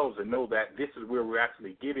yourselves and know that this is where we're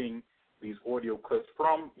actually getting these audio clips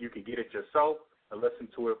from. You can get it yourself and listen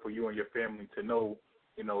to it for you and your family to know,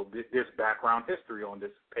 this background history on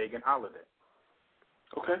this pagan holiday.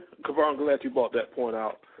 Okay. Kavar, I'm glad you brought that point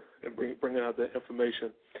out and bringing out that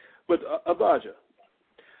information. But Abijah,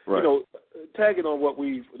 right. Tagging on what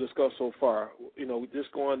we've discussed so far,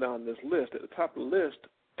 just going down this list, at the top of the list,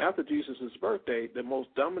 after Jesus' birthday, the most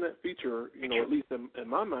dominant feature, at least in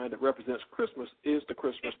my mind, that represents Christmas is the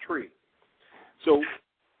Christmas tree. So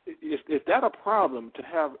is that a problem to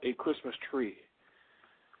have a Christmas tree?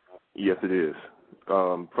 Yes, it is.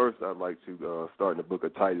 First, I'd like to start in the book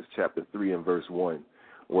of Titus, chapter 3 and verse 1,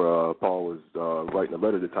 where Paul was writing a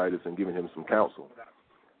letter to Titus and giving him some counsel.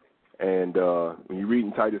 And when you read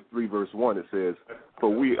in Titus 3, verse 1, it says, "For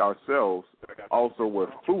we ourselves also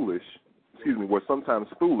were sometimes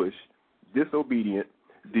foolish, disobedient,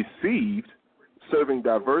 deceived, serving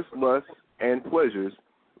diverse lusts and pleasures,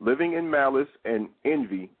 living in malice and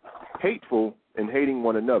envy, hateful and hating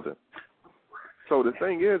one another." So the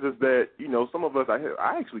thing is that, some of us,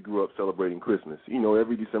 I actually grew up celebrating Christmas,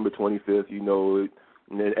 every December 25th,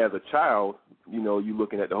 and then as a child, you're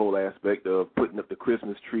looking at the whole aspect of putting up the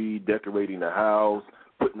Christmas tree, decorating the house,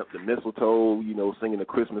 putting up the mistletoe, singing the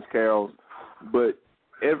Christmas carols. But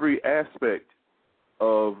every aspect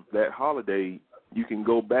of that holiday, you can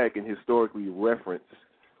go back and historically reference,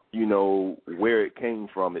 where it came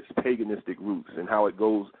from, its paganistic roots, and how it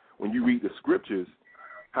goes when you read the scriptures,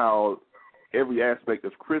 how every aspect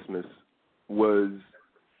of Christmas was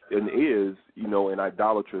and is, an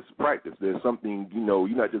idolatrous practice. There's something, you're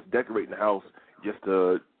not just decorating the house just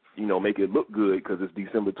to make it look good because it's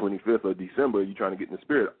December 25th or December, you're trying to get in the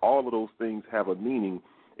spirit. All of those things have a meaning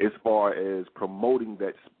as far as promoting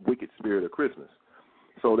that wicked spirit of Christmas.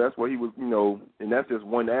 So that's what he was, and that's just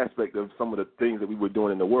one aspect of some of the things that we were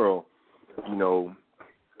doing in the world,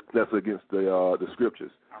 that's against the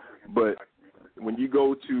scriptures. But when you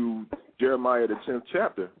go to Jeremiah, the 10th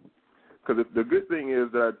chapter, because the good thing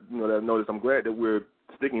is that, that I've noticed, I'm glad that we're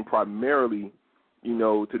sticking primarily,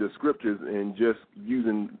 to the scriptures and just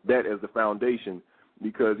using that as the foundation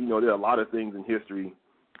because, there are a lot of things in history,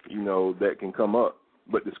 that can come up.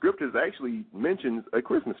 But the scriptures actually mentions a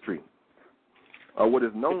Christmas tree, or what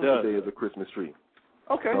is known today as a Christmas tree.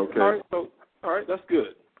 Okay. All right, that's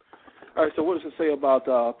good. All right, so what does it say about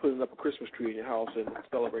putting up a Christmas tree in your house and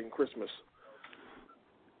celebrating Christmas?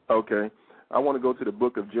 Okay. I want to go to the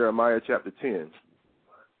book of Jeremiah chapter 10,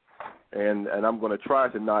 and I'm going to try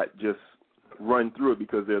to not just run through it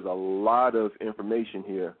because there's a lot of information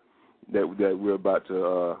here that we're about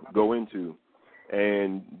to go into.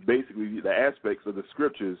 And basically the aspects of the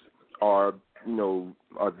scriptures are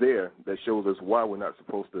there that shows us why we're not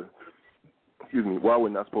supposed to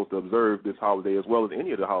observe this holiday as well as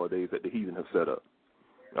any of the holidays that the heathen have set up.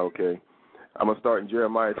 Okay. I'm going to start in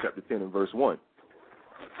Jeremiah chapter 10 and verse 1.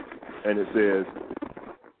 And it says,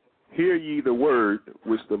 Hear ye the word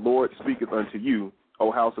which the Lord speaketh unto you,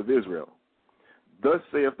 O house of Israel. Thus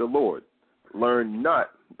saith the Lord, learn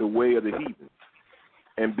not the way of the heathen,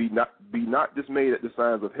 and be not dismayed at the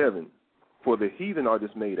signs of heaven, for the heathen are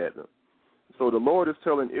dismayed at them. So the Lord is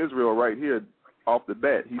telling Israel right here off the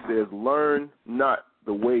bat, he says, learn not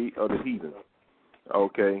the way of the heathen.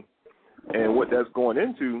 Okay? And what that's going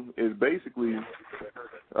into is basically,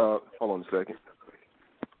 hold on a second.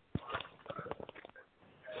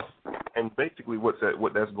 And basically what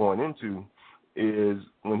that's going into is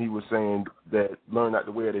when he was saying that learn not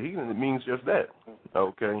the way of the heathen, it means just that,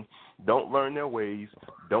 okay? Don't learn their ways,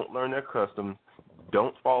 don't learn their customs,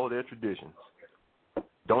 don't follow their traditions,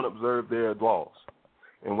 don't observe their laws.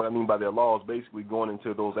 And what I mean by their laws, basically going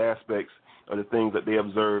into those aspects of the things that they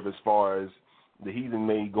observe as far as the heathen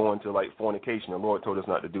may go into like fornication. The Lord told us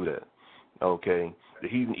not to do that, okay? The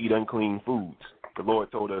heathen eat unclean foods. The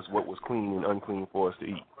Lord told us what was clean and unclean for us to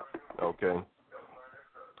eat, okay?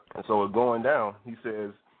 And so going down, he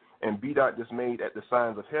says, and be not dismayed at the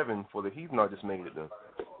signs of heaven, for the heathen are dismayed at them.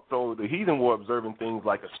 So the heathen were observing things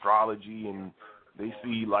like astrology, and they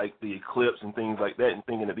see like the eclipse and things like that and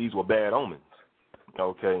thinking that these were bad omens.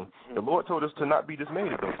 Okay? The Lord told us to not be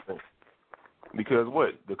dismayed at those things. Because what?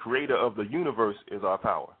 The creator of the universe is our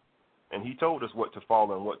power. And he told us what to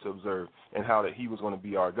follow and what to observe and how that he was going to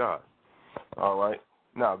be our God. All right?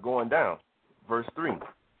 Now, going down, verse 3.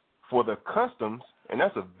 For the customs, and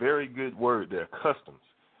that's a very good word there, customs,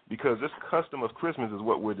 because this custom of Christmas is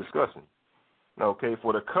what we're discussing. Okay,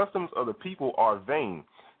 for the customs of the people are vain.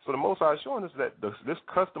 So the Most High is showing us that this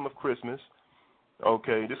custom of Christmas,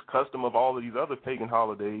 okay, this custom of all of these other pagan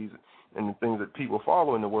holidays and the things that people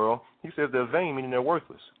follow in the world, he says they're vain, meaning they're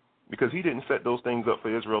worthless, because he didn't set those things up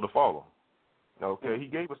for Israel to follow. Okay, he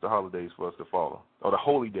gave us the holidays for us to follow, or the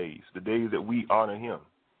holy days, the days that we honor him.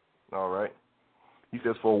 All right. He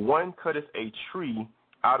says, for one cutteth a tree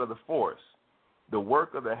out of the forest, the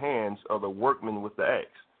work of the hands of the workman with the axe.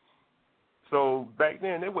 So back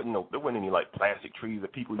then, there wasn't any like plastic trees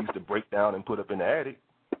that people used to break down and put up in the attic,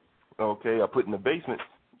 okay, or put in the basement.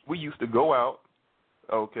 We used to go out,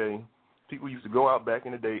 okay, people used to go out back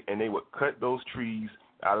in the day, and they would cut those trees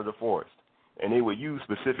out of the forest. And they would use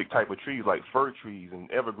specific type of trees like fir trees and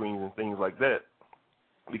evergreens and things like that,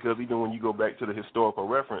 because even when you go back to the historical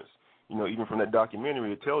reference, even from that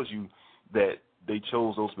documentary, it tells you that they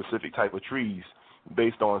chose those specific type of trees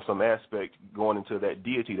based on some aspect going into that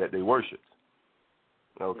deity that they worshiped.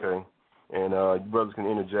 Okay? And brothers can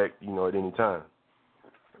interject, at any time.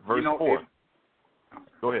 Verse 4.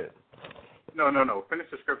 Go ahead. No. Finish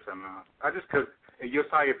the scripture. Because,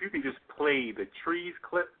 Josiah, if you can just play the trees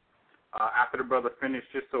clip after the brother finished,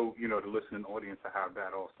 just so, the listening audience will have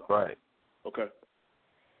that also. Right. Okay.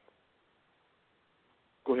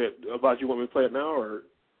 Go ahead. About you want me to play it now, or?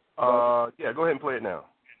 Yeah, go ahead and play it now.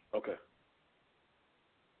 Okay.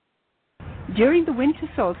 During the winter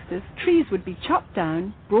solstice, trees would be chopped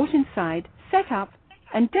down, brought inside, set up,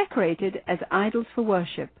 and decorated as idols for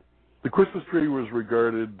worship. The Christmas tree was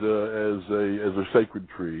regarded as a sacred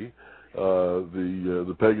tree.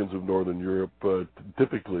 The pagans of Northern Europe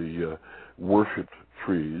typically worshipped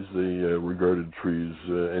trees. They regarded trees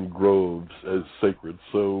and groves as sacred.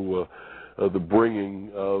 So the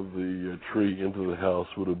bringing of the tree into the house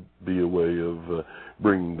would be a way of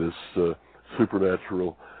bringing this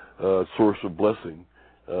supernatural source of blessing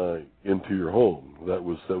into your home. That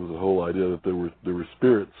was the whole idea, that there were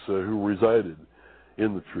spirits who resided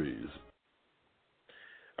in the trees.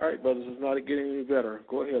 All right, brothers, it's not getting any better.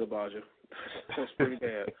 Go ahead, Abijah. That's pretty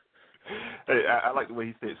bad. Hey, I like the way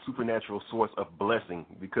he said supernatural source of blessing,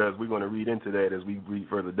 because we're going to read into that as we read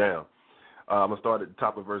further down. I'm going to start at the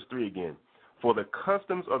top of verse 3 again. For the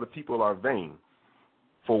customs of the people are vain.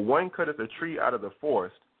 For one cutteth a tree out of the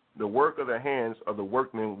forest, the work of the hands of the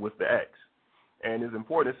workmen with the axe. And it's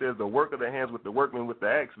important, it says the work of the hands with the workmen with the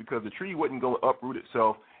axe, because the tree wouldn't go uproot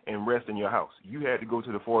itself and rest in your house. You had to go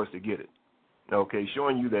to the forest to get it. Okay,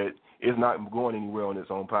 showing you that it's not going anywhere on its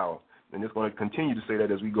own power. And it's going to continue to say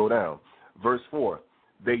that as we go down. Verse 4,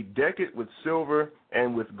 they deck it with silver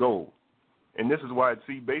and with gold. And this is why,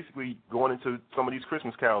 basically going into some of these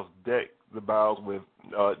Christmas carols, deck the halls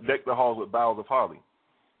with boughs of holly.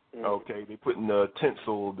 Okay, they putting the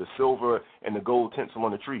tinsel, the silver and the gold tinsel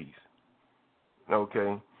on the trees.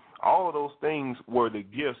 Okay, all of those things were the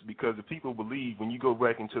gifts, because the people believe, when you go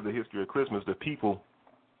back into the history of Christmas, the people,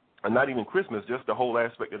 and not even Christmas, just the whole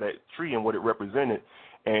aspect of that tree and what it represented,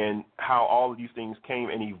 and how all of these things came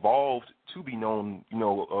and evolved to be known,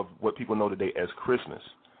 of what people know today as Christmas.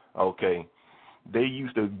 Okay, they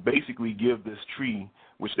used to basically give this tree,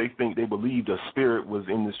 which they believed a spirit was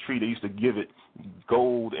in this tree, they used to give it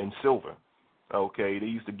gold and silver. Okay, they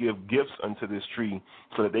used to give gifts unto this tree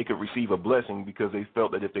so that they could receive a blessing, because they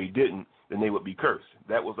felt that if they didn't, then they would be cursed.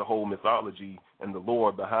 That was the whole mythology and the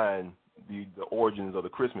lore behind the origins of the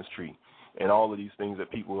Christmas tree and all of these things that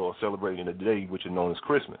people are celebrating today, which are known as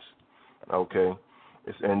Christmas. Okay,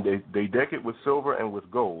 and they deck it with silver and with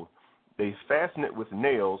gold. They fasten it with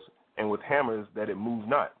nails and with hammers, that it move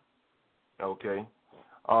not. Okay,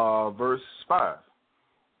 verse 5.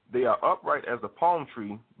 They are upright as the palm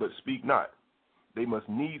tree, but speak not. They must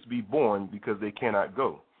needs be born, because they cannot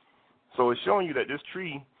go. So it's showing you that this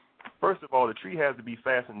tree, first of all, the tree has to be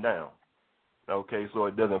fastened down, okay, so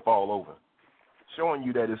it doesn't fall over. Showing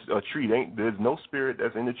you that it's a tree. There's no spirit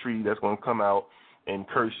that's in the tree that's going to come out and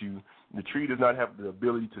curse you. The tree does not have the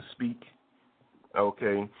ability to speak,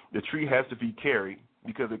 okay. The tree has to be carried,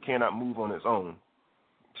 because it cannot move on its own.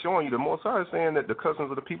 Showing you the Most High is saying that the customs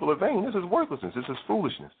of the people are vain. This is worthlessness. This is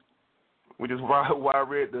foolishness. Which is why I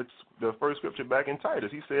read the first scripture back in Titus.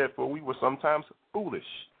 He said, for we were sometimes foolish.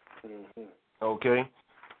 Mm-hmm. Okay?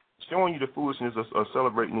 Showing you the foolishness of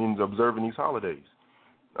celebrating and observing these holidays.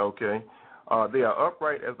 Okay? They are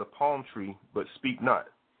upright as the palm tree, but speak not.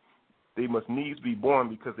 They must needs be born,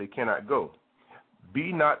 because they cannot go.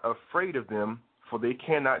 Be not afraid of them, for they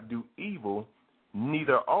cannot do evil,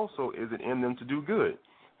 neither also is it in them to do good.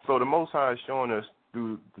 So the Most High is showing us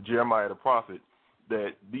through Jeremiah the prophet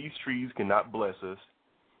that these trees cannot bless us.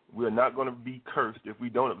 We're not going to be cursed if we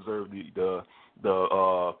don't observe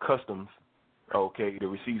the customs, okay, to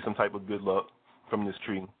receive some type of good luck from this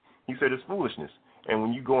tree. He said it's foolishness. And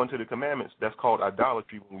when you go into the commandments, that's called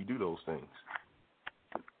idolatry when we do those things.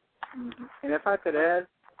 And if I could add?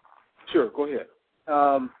 Sure, go ahead.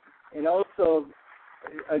 And also,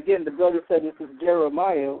 again, the brother said this is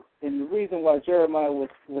Jeremiah, and the reason why Jeremiah was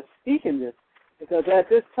speaking this, because at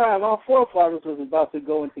this time, our forefathers was about to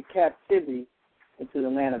go into captivity into the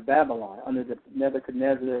land of Babylon under the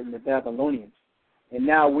Nebuchadnezzar and the Babylonians. And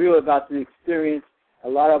now we were about to experience, a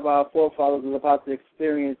lot of our forefathers were about to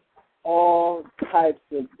experience all types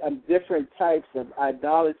of different types of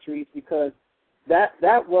idolatries, because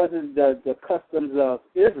that wasn't the customs of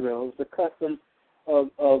Israel. It was the customs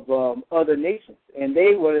of other nations. And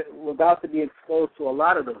they were about to be exposed to a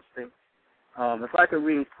lot of those things. If I could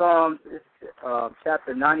read Psalms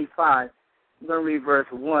chapter 95, I'm going to read verse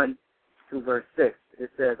 1 to verse 6. It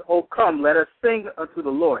says, O come, let us sing unto the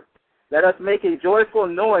Lord. Let us make a joyful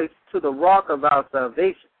noise to the rock of our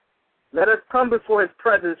salvation. Let us come before his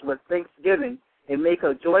presence with thanksgiving and make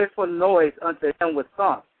a joyful noise unto him with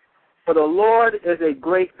songs. For the Lord is a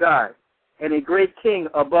great God and a great King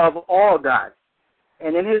above all gods.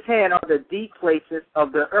 And in his hand are the deep places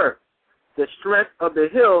of the earth. The strength of the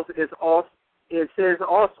hills is his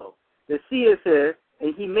also. The sea is his,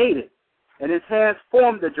 and he made it. And his hands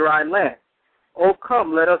formed the dry land. O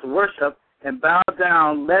come, let us worship and bow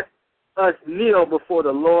down. Let us kneel before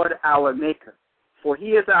the Lord our Maker. For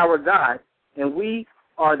he is our God, and we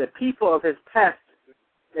are the people of his pasture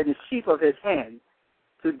and the sheep of his hand.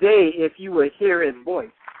 Today, if you will hear his voice.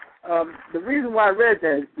 The reason why I read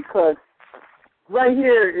that is because right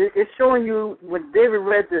here, it's showing you, when David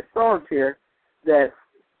read this Psalms here, that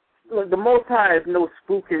the Most High is no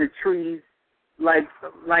spook in the trees, like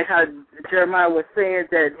how Jeremiah was saying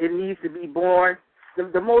that it needs to be born.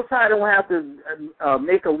 The Most High don't have to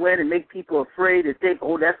make a wind and make people afraid and think,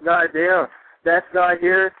 oh, that's God there. that's God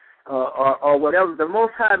here, or whatever. The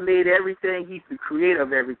Most High made everything. He's the creator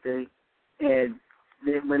of everything. And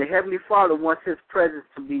when the Heavenly Father wants His presence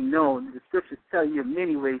to be known, the Scriptures tell you in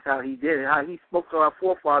many ways how He did it, how He spoke to our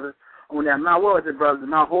forefathers on that Mount, what was it, brother?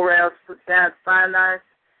 Mount Horeb, Sinai.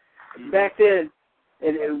 Back then,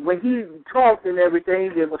 and when He talked and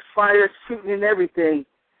everything, there was fire shooting and everything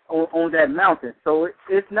on that mountain. So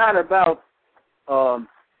it's not about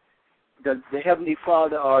the Heavenly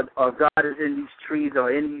Father or God is in these trees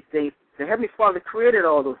or in these things. The Heavenly Father created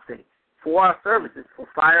all those things for our services, for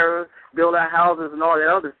fire, build our houses, and all that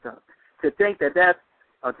other stuff. To think that that's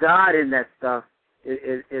a God in that stuff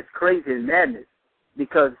is crazy and madness,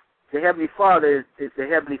 because the Heavenly Father is the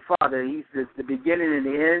Heavenly Father. He's the beginning and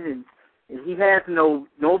the end, and He has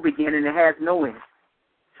no beginning and has no end.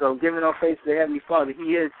 So giving our faith to the Heavenly Father,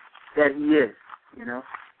 He is that He is, you know.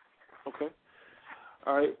 Okay.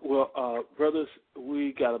 All right. Well, brothers,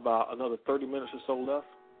 we got about another 30 minutes or so left.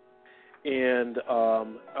 And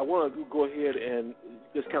I want to go ahead and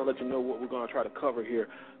just kind of let you know what we're going to try to cover here.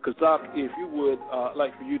 Because, Doc, if you would, I'd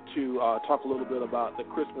like for you to talk a little bit about the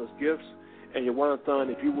Christmas gifts. And your one son,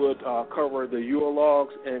 if you would cover the Yule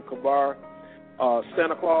logs and Kabar,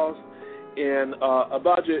 Santa Claus. And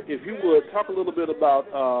Abadja, if you would talk a little bit about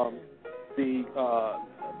the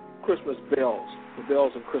Christmas bells, the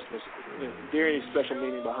bells of Christmas. Is there any special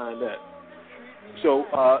meaning behind that? So,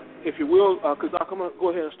 if you will, because I'm going to go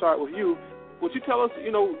ahead and start with you. Would you tell us,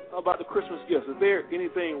 about the Christmas gifts? Is there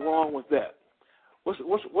anything wrong with that?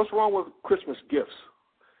 What's wrong with Christmas gifts?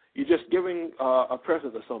 You're just giving a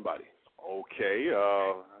present to somebody. Okay.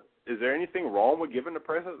 Is there anything wrong with giving a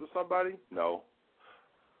present to somebody? No.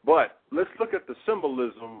 But let's look at the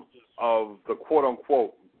symbolism of the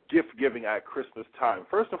quote-unquote gift giving at Christmas time.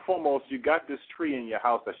 First and foremost, you got this tree in your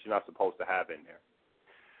house that you're not supposed to have in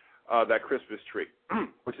there, that Christmas tree,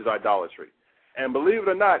 which is idolatry. And believe it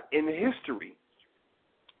or not, in history,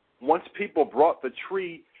 once people brought the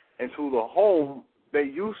tree into the home, they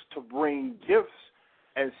used to bring gifts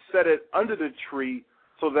and set it under the tree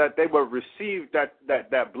so that they would receive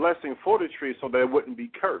that blessing for the tree, so they wouldn't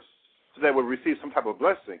be cursed, so they would receive some type of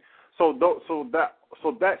blessing. So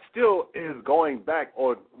that still is going back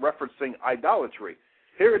or referencing idolatry.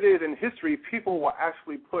 Here it is in history, people will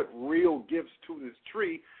actually put real gifts to this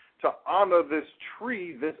tree to honor this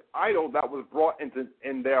tree, this idol that was brought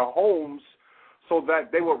in their homes, so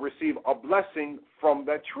that they would receive a blessing from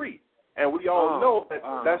that tree. And we all know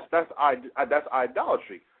that that's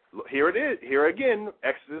idolatry. Here it is. Here again,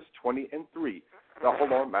 Exodus 20:3. Now,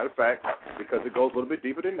 hold on. Matter of fact, because it goes a little bit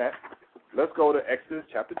deeper than that, let's go to Exodus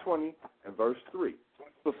chapter 20 and verse 3.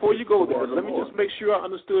 Before you go there, let me just make sure I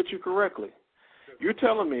understood you correctly. You're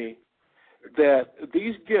telling me that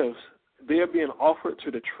these gifts, they're being offered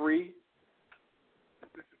to the tree?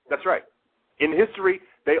 That's right. In history,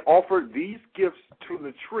 they offered these gifts to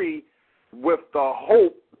the tree with the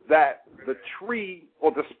hope that the tree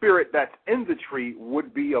or the spirit that's in the tree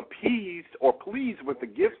would be appeased or pleased with the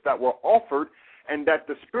gifts that were offered, and that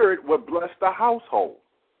the spirit would bless the household.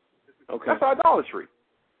 Okay. That's idolatry.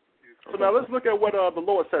 So now let's look at what the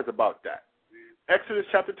Lord says about that. Exodus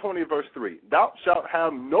chapter 20, verse 3. Thou shalt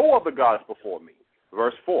have no other gods before me.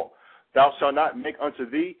 Verse 4. Thou shalt not make unto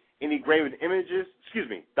thee any graven images.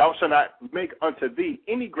 Thou shalt not make unto thee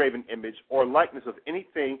any graven image or likeness of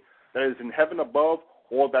anything that is in heaven above,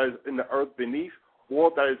 or that is in the earth beneath,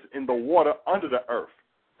 or that is in the water under the earth.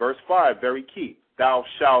 Verse 5, very key. Thou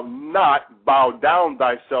shalt not bow down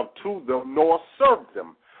thyself to them, nor serve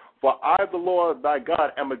them. For I, the Lord thy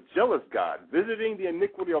God, am a jealous God, visiting the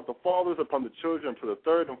iniquity of the fathers upon the children to the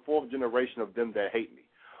third and fourth generation of them that hate me.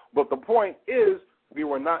 But the point is, we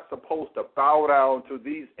were not supposed to bow down to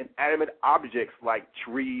these inanimate objects like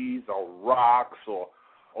trees or rocks or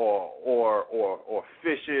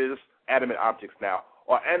fishes, animate objects now,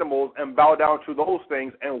 or animals, and bow down to those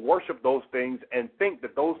things and worship those things and think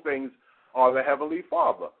that those things are the Heavenly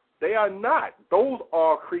Father. They are not. Those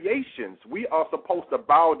are creations. We are supposed to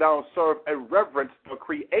bow down, serve, and reverence the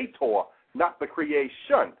Creator, not the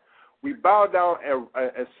creation. We bow down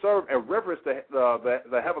and serve and reverence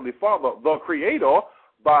the Heavenly Father, the Creator,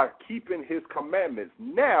 by keeping His commandments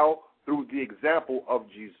now through the example of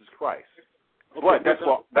Jesus Christ. Okay, but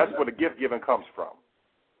that's where the gift giving comes from.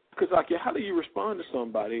 Because, how do you respond to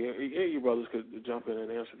somebody? You brothers could jump in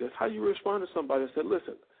and answer this. How do you respond to somebody that said,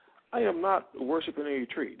 listen, I am not worshiping any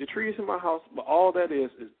tree. The tree is in my house, but all that is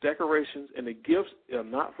decorations, and the gifts are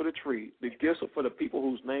not for the tree. The gifts are for the people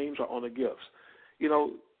whose names are on the gifts.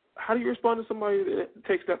 How do you respond to somebody that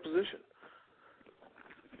takes that position?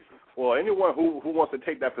 Well, anyone who wants to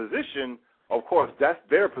take that position, of course, that's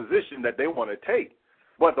their position that they want to take.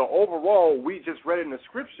 But the overall, we just read in the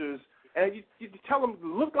scriptures, and you tell them,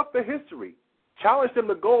 look up the history. Challenge them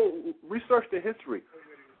to go research the history.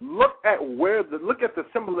 Look at the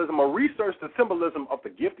symbolism, or research the symbolism of the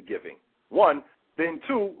gift giving. One, then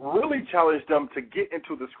two, really challenge them to get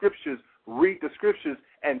into the scriptures, read the scriptures,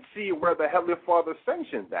 and see where the Heavenly Father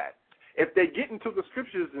sanctions that. If they get into the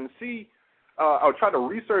scriptures and see, or try to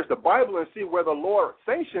research the Bible and see where the Lord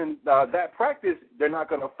sanctioned that practice, they're not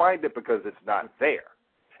going to find it because it's not there.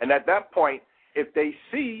 And at that point, if they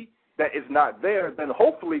see that it's not there, then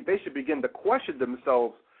hopefully they should begin to question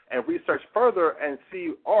themselves and research further and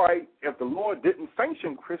see, all right, if the Lord didn't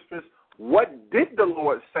sanction Christmas, what did the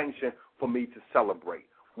Lord sanction for me to celebrate?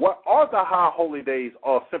 What are the high holy days,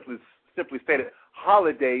 or simply stated,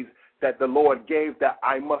 holidays that the Lord gave that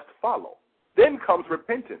I must follow? Then comes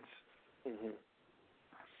repentance. Mm-hmm.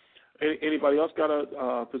 Anybody else got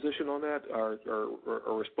a position on that, or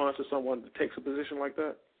a response to someone that takes a position like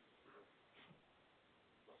that?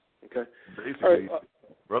 Okay. Basically,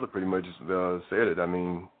 brother pretty much said it. I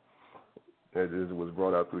mean, it was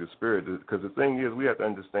brought out through the Spirit. Because the thing is, we have to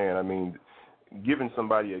understand, I mean, giving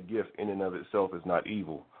somebody a gift in and of itself is not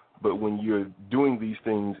evil. But when you're doing these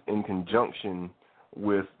things in conjunction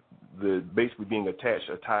with the basically being attached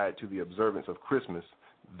or tied to the observance of Christmas,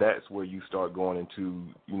 that's where you start going into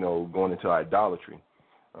idolatry.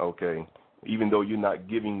 Okay. Even though you're not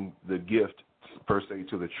giving the gift per se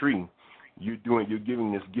to the tree, you're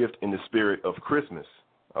giving this gift in the spirit of Christmas.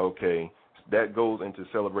 Okay. That goes into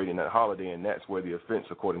celebrating that holiday, and that's where the offense,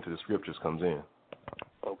 according to the scriptures, comes in.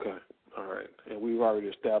 Okay. All right. And we've already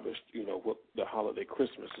established, what the holiday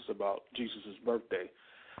Christmas is about, Jesus' birthday.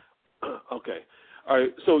 Okay. All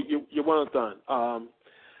right. So you're one and done.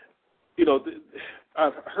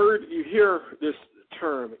 I've heard you hear this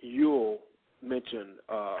term Yule mentioned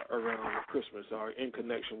around Christmas, or in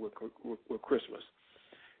connection with Christmas,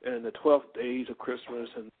 and the 12 days of Christmas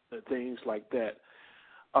and things like that.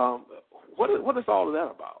 What is all of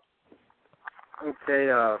that about?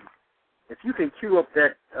 Okay, if you can cue up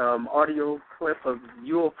that audio clip of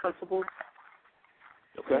Yule principles,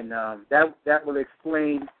 okay, and that will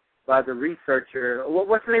explain by the researcher.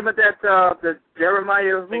 What's the name of that? The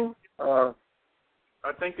Jeremiah who?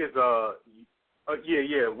 I think it's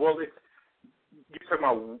yeah. Well, you're talking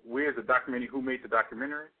about where's the documentary? Who made the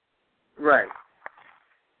documentary? Right.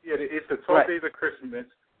 Yeah, it's the 12 Days of Christmas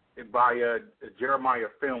by Jeremiah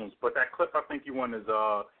Films. But that clip I think you want is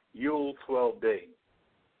Yule 12 Days.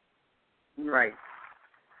 Right.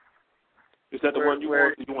 Is that the one you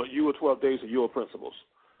want? You want Yule 12 Days or Yule Principles?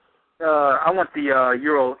 I want the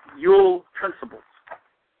Yule Principles.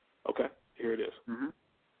 Okay, here it is. Mm-hmm.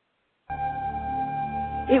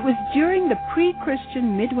 It was during the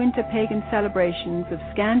pre-Christian midwinter pagan celebrations of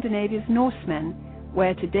Scandinavia's Norsemen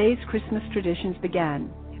where today's Christmas traditions began.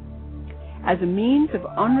 As a means of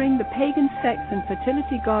honoring the pagan sex and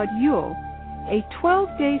fertility god Yule, a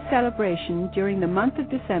 12-day celebration during the month of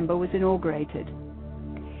December was inaugurated.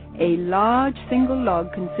 A large single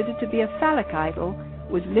log considered to be a phallic idol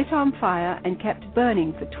was lit on fire and kept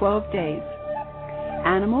burning for 12 days.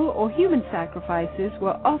 Animal or human sacrifices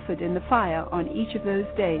were offered in the fire on each of those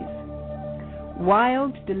days.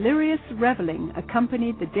 Wild, delirious reveling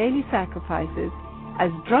accompanied the daily sacrifices as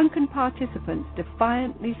drunken participants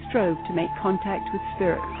defiantly strove to make contact with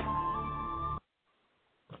spirits.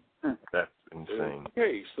 That's insane.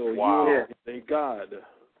 Okay, so wow. You're a god.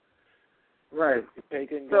 Right. A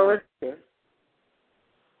pagan so god. It's, okay.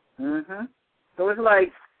 Mm-hmm. So it's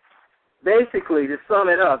like, basically, to sum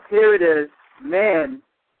it up, here it is, man,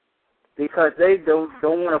 because they don't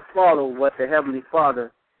want to follow what the Heavenly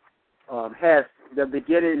Father has, the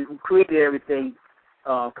beginning, who created everything,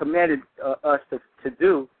 commanded us to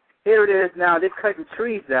do. Here it is now, they're cutting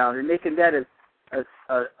trees down and making that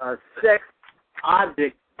a sex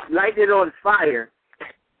object, lighting it on fire,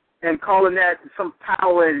 and calling that some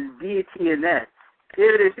power and deity in that.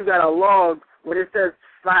 Here it is, you got a log where it says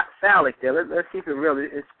phallic there. Let's keep it real.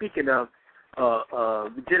 It's speaking of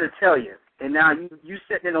genitalia. And now you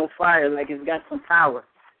setting it on fire like it's got some power,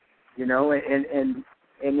 and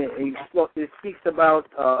it speaks about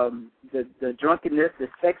the drunkenness, the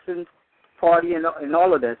sex party, and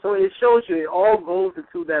all of that. So it shows you it all goes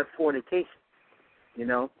into that fornication,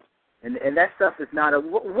 and that stuff is not a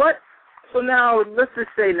what. So now let's just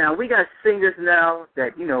say now we got singers now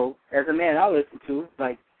that as a man I listen to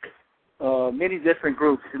like many different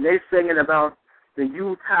groups, and they're singing about the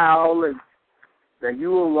Yule towel and the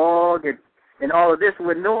Yule log and all of this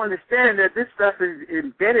with no understanding that this stuff is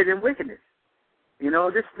embedded in wickedness.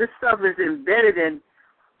 This stuff is embedded in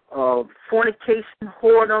fornication,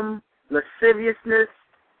 whoredom, lasciviousness,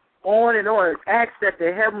 on and on. Acts that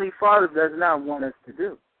the Heavenly Father does not want us to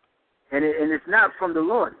do. And it's not from the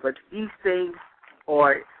Lord. But these things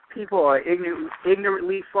people are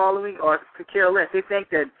ignorantly following or careless. They think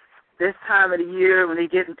that this time of the year, when they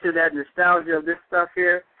get into that nostalgia of this stuff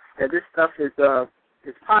here, that this stuff is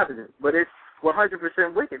positive. But it's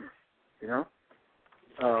 100% wickedness, you know.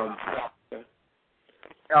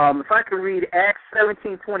 If I could read Acts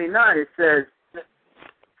 17:29, it says,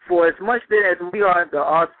 "For as much then as we are the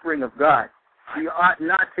offspring of God, we ought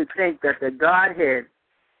not to think that the Godhead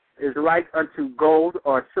is like unto gold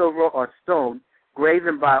or silver or stone,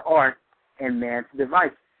 graven by art and man's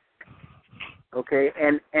device." Okay,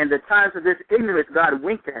 and the times of this ignorance God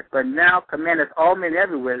winked at, but now commandeth all men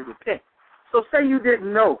everywhere to repent. So say you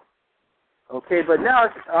didn't know, okay, but now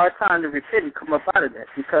it's our time to repent and come up out of that,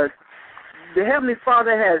 because the Heavenly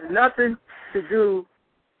Father has nothing to do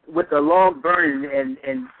with the law burning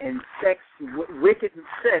and sex, wicked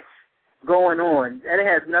sex going on. That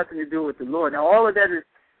has nothing to do with the Lord. Now, all of that is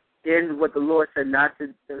in what the Lord said not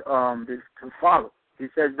to follow. He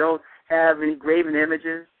says don't have any graven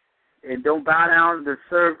images and don't bow down to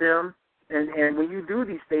serve them. And when you do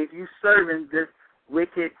these things, you serving this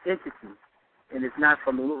wicked entity, and it's not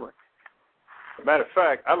from the Lord. Matter of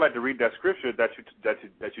fact, I'd like to read that scripture that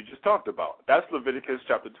you just talked about. That's Leviticus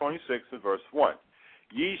chapter 26 and verse 1.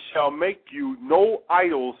 Ye shall make you no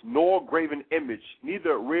idols nor graven image,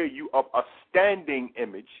 neither rear you up a standing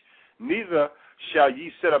image, neither shall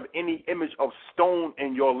ye set up any image of stone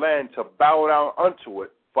in your land to bow down unto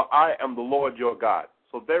it, for I am the Lord your God.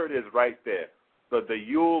 So there it is right there. The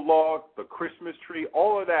Yule log, the Christmas tree,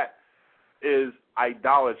 all of that is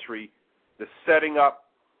idolatry, the setting up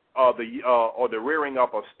or the rearing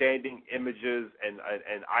up of standing images and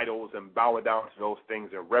idols and bowing down to those things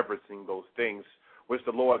and reverencing those things, which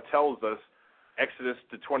the Lord tells us, Exodus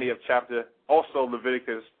the 20th chapter, also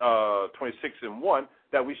Leviticus 26 and 1,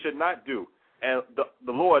 that we should not do. And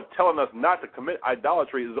the Lord telling us not to commit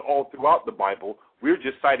idolatry is all throughout the Bible. We're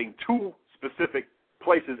just citing two specific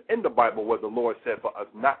places in the Bible where the Lord said for us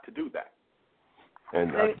not to do that.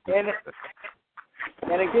 And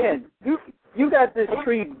again, you got this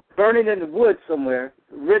tree burning in the woods somewhere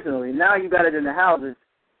originally. Now you got it in the houses.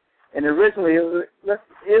 And originally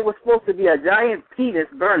it was supposed to be a giant penis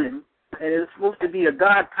burning, and it was supposed to be a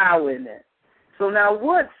God power in that. So now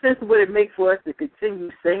what sense would it make for us to continue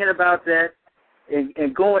singing about that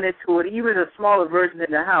and going into it, even a smaller version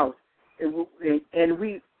in the house? And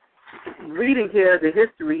we reading here the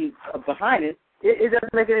history behind it, it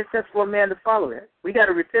doesn't make any sense for a man to follow that. We got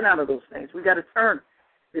to repent out of those things. We got to turn.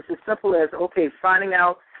 It's as simple as, okay, finding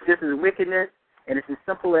out this is wickedness, and it's as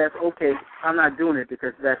simple as, okay, I'm not doing it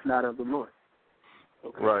because that's not of the Lord.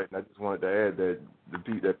 Okay. Right, and I just wanted to add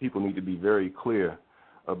that people need to be very clear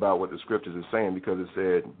about what the scriptures are saying, because it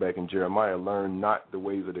said back in Jeremiah, learn not the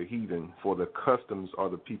ways of the heathen, for the customs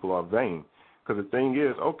of the people are vain. Because the thing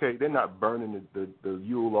is, okay, they're not burning the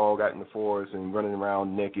Yule log out in the forest and running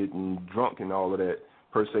around naked and drunk and all of that,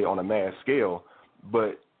 per se, on a mass scale.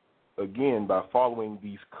 But, again, by following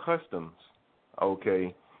these customs,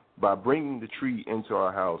 okay, by bringing the tree into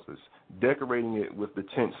our houses, decorating it with the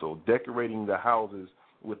tinsel, decorating the houses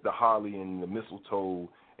with the holly and the mistletoe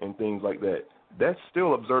and things like that, that's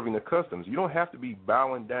still observing the customs. You don't have to be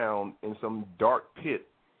bowing down in some dark pit,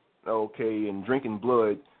 okay, and drinking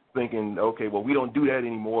blood, thinking, okay, well, we don't do that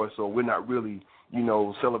anymore, so we're not really,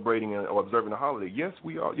 celebrating or observing the holiday. Yes,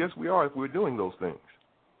 we are. Yes, we are if we're doing those things.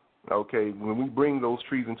 Okay, when we bring those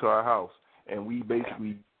trees into our house and we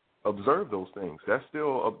basically observe those things, that's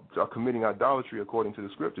still committing idolatry according to the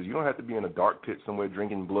scriptures. You don't have to be in a dark pit somewhere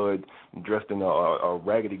drinking blood, dressed in a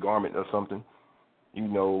raggedy garment or something.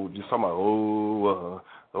 Just talking about,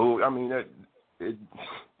 I mean, that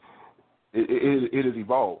it has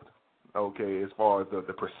evolved, okay, as far as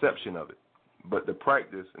the perception of it. But the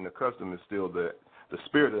practice and the custom is still there. The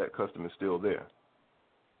spirit of that custom is still there.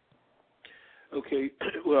 Okay,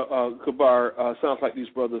 well, Kabar, sounds like these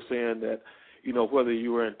brothers saying that, whether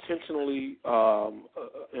you were intentionally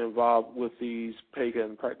involved with these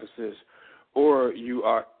pagan practices or you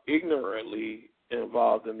are ignorantly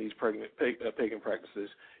involved in these pagan practices,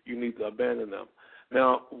 you need to abandon them.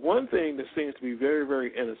 Now, one thing that seems to be very,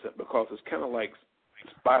 very innocent, because it's kind of like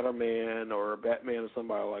Spider-Man or Batman or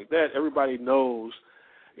somebody like that, everybody knows,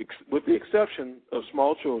 with the exception of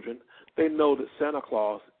small children, they know that Santa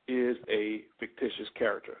Claus is a fictitious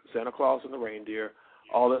character. Santa Claus and the reindeer,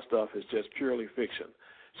 all that stuff is just purely fiction.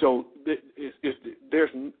 So there's,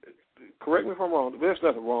 correct me if I'm wrong, there's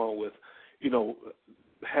nothing wrong with,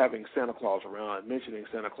 having Santa Claus around, mentioning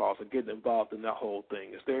Santa Claus and getting involved in that whole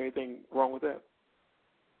thing. Is there anything wrong with that?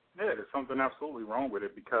 Yeah, there's something absolutely wrong with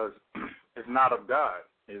it because it's not of God.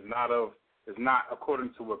 It's not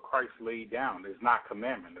according to what Christ laid down. It's not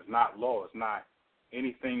commandment. It's not law. It's not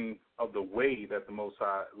anything of the way that the Most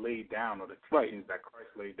High laid down or the teachings that Christ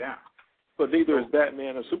laid down. But neither is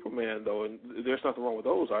Batman or Superman, though, and there's nothing wrong with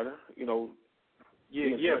those, are there? You know.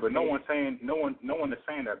 Yeah, but no one is saying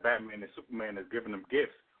that Batman and Superman is giving them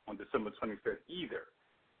gifts on December 25th either.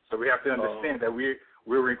 So we have to understand that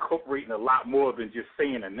we're incorporating a lot more than just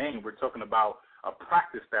saying a name. We're talking about a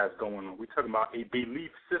practice that's going on. We're talking about a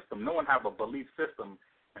belief system. No one have a belief system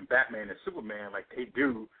in Batman and Superman like they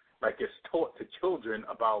do, like it's taught to children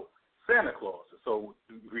about Santa Claus. So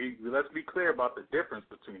let's be clear about the difference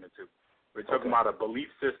between the two. We're talking about a belief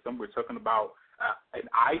system. We're talking about an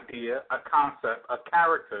idea, a concept, a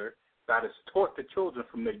character that is taught to children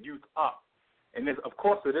from their youth up. And of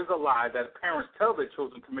course, it is a lie that parents tell their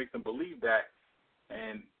children to make them believe that.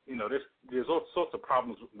 And, you know, there's all sorts of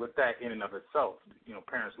problems with that in and of itself. You know,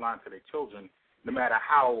 parents lying to their children, no matter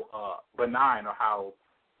how benign or how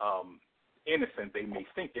innocent they may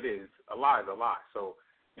think it is, a lie is a lie. So,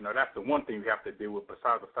 you know, that's the one thing we have to deal with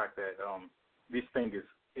besides the fact that this thing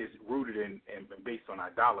is rooted in and based on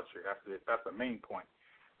idolatry. That's the main point.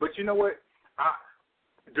 But you know what?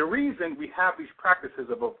 The reason we have these practices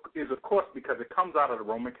is, of course, because it comes out of the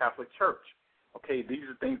Roman Catholic Church. Okay, these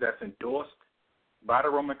are things that's endorsed by the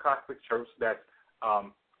Roman Catholic Church, that's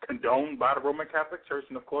condoned by the Roman Catholic Church,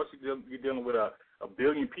 and of course you're dealing with a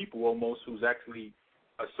billion people almost who's actually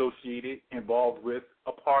associated, involved with,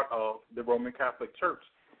 a part of the Roman Catholic Church.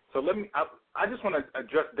 So I just want to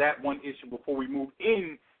address that one issue before we move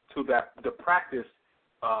into the practice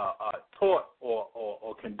taught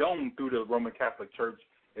or condoned through the Roman Catholic Church,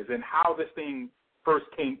 is in how this thing first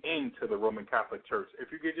came into the Roman Catholic Church.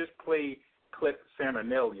 If you could just play clip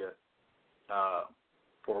Saturnalia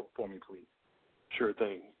for me, please. Sure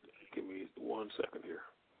thing. Give me 1 second here.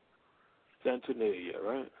 Saturnalia,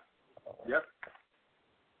 right? Yep.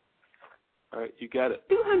 All right, you got it.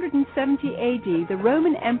 270 AD, the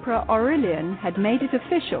Roman Emperor Aurelian had made it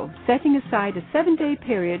official, setting aside a 7-day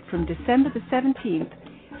period from December the 17th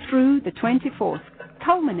through the 24th,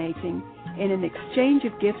 culminating in an exchange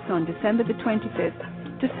of gifts on December the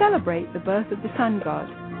 25th to celebrate the birth of the sun god.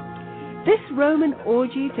 This Roman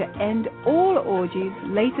orgy to end all orgies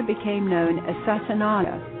later became known as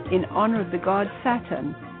Saturnalia, in honor of the god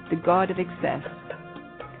Saturn, the god of excess.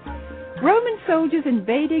 Roman soldiers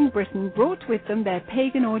invading Britain brought with them their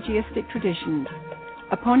pagan orgiastic traditions.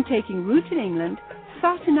 Upon taking root in England,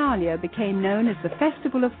 Saturnalia became known as the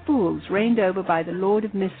Festival of Fools, reigned over by the Lord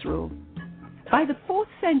of Misrule. By the 4th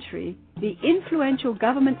century, the influential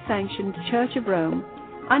government-sanctioned Church of Rome,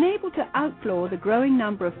 unable to outlaw the growing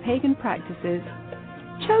number of pagan practices,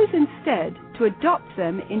 chose instead to adopt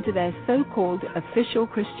them into their so-called official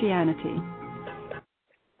Christianity.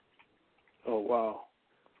 Oh, wow.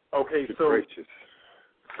 Okay, so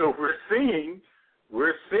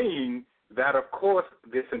we're seeing that, of course,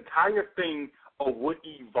 this entire thing of what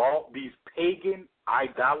evolved, these pagan,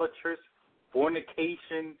 idolatrous,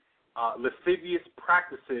 fornication, lascivious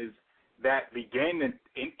practices that began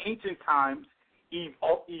in ancient times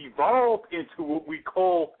evolved into what we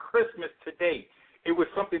call Christmas today. It was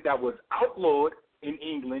something that was outlawed in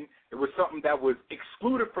England. It was something that was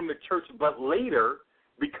excluded from the church, but later,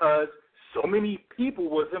 because so many people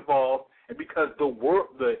was involved, and because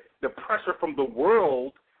the pressure from the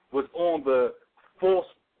world was on the false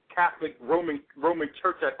Catholic Roman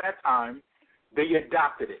Church at that time, they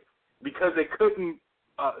adopted it because they couldn't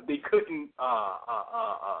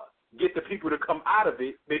get the people to come out of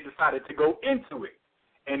it. They decided to go into it,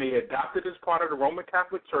 and they adopted as part of the Roman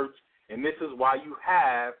Catholic Church. And this is why you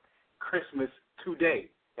have Christmas today.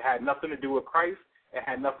 It had nothing to do with Christ. It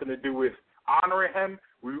had nothing to do with honoring him.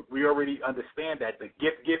 We already understand that the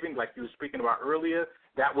gift giving, like you were speaking about earlier,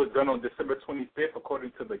 that was done on December 25th,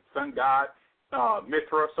 according to the sun god,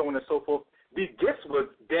 Mithra, so on and so forth. These gifts was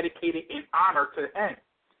dedicated in honor to him.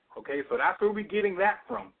 Okay, so that's where we're getting that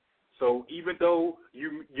from. So even though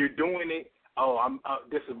you're doing it,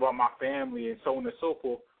 this is about my family and so on and so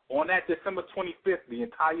forth, on that December 25th, the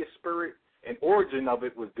entire spirit and origin of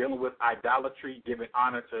it was dealing with idolatry, giving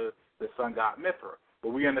honor to the sun god Mithra. But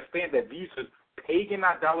we understand that these are pagan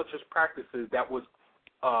idolatrous practices that was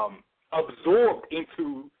absorbed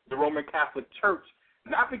into the Roman Catholic Church,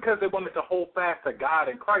 not because they wanted to hold fast to God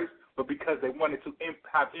and Christ, but because they wanted to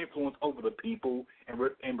have influence over the people and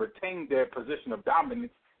retain their position of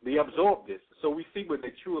dominance. They absorbed this. So we see what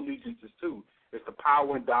their true allegiance is to. It's the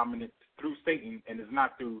power and dominance through Satan, and it's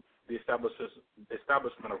not through the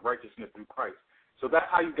establishment of righteousness through Christ. So that's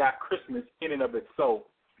how you got Christmas in and of itself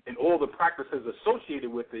and all the practices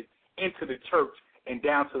associated with it into the church and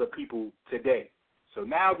down to the people today. So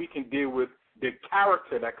now we can deal with the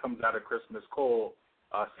character that comes out of Christmas called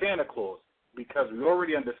Santa Claus, because we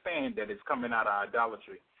already understand that it's coming out of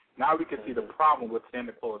idolatry. Now we can see the problem with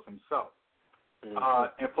Santa Claus himself.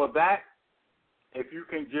 And for that, if you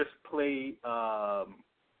can just play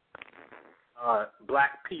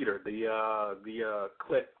Black Peter, the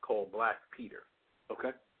clip called Black Peter.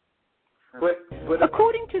 Okay. But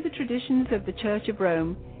according to the traditions of the Church of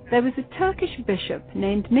Rome, there was a Turkish bishop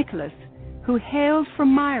named Nicholas who hailed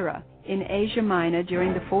from Myra in Asia Minor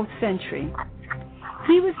during the 4th century.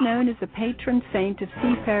 He was known as the patron saint of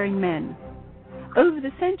seafaring men. Over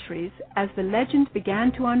the centuries, as the legend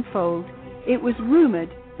began to unfold, it was rumored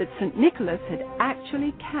that St. Nicholas had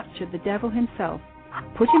actually captured the devil himself,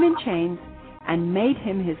 put him in chains, and made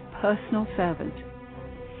him his personal servant.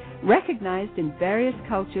 Recognized in various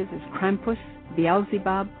cultures as Krampus,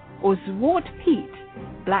 Beelzebub, or Zwart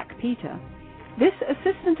Piet, Black Peter, this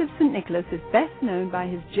assistant of St. Nicholas is best known by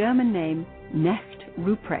his German name, Knecht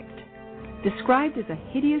Ruprecht. Described as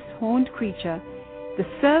a hideous horned creature, the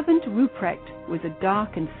servant Ruprecht was a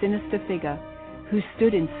dark and sinister figure who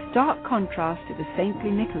stood in stark contrast to the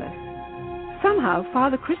saintly Nicholas. Somehow,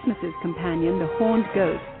 Father Christmas's companion, the horned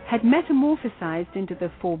ghost, had metamorphosized into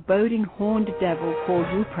the foreboding horned devil called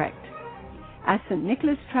Ruprecht. As St.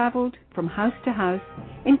 Nicholas traveled from house to house,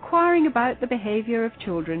 inquiring about the behavior of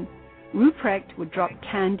children, Ruprecht would drop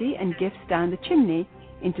candy and gifts down the chimney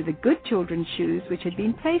into the good children's shoes which had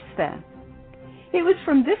been placed there. It was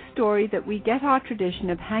from this story that we get our tradition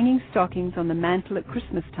of hanging stockings on the mantle at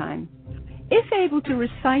Christmas time. If able to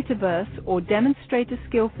recite a verse or demonstrate a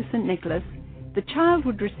skill for St. Nicholas, the child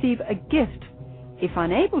would receive a gift. If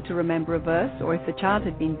unable to remember a verse, or if the child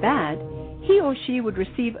had been bad, he or she would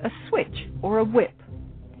receive a switch or a whip.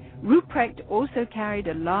 Ruprecht also carried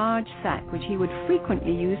a large sack which he would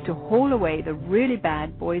frequently use to haul away the really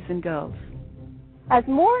bad boys and girls. As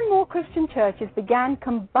more and more Christian churches began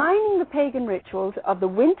combining the pagan rituals of the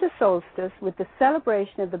winter solstice with the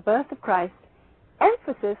celebration of the birth of Christ,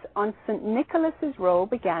 emphasis on St. Nicholas's role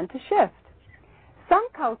began to shift. Some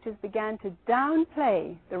cultures began to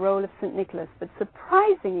downplay the role of St. Nicholas, but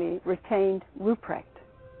surprisingly retained Ruprecht.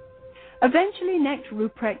 Eventually, Knecht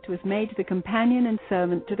Ruprecht was made the companion and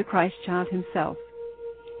servant to the Christ child himself.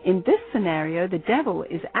 In this scenario, the devil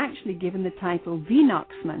is actually given the title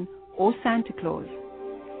Weihnachtsmann, or Santa Claus.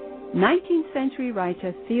 19th century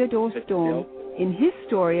writer Theodor Storm, in his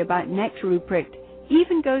story about Knecht Ruprecht,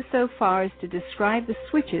 even goes so far as to describe the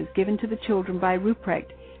switches given to the children by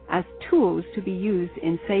Ruprecht as tools to be used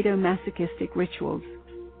in sadomasochistic rituals.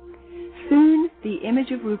 Soon, the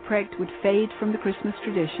image of Ruprecht would fade from the Christmas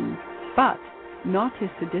tradition, but not his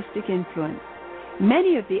sadistic influence.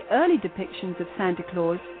 Many of the early depictions of Santa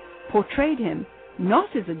Claus portrayed him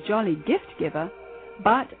not as a jolly gift giver,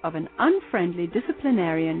 but of an unfriendly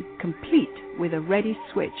disciplinarian complete with a ready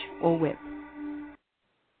switch or whip.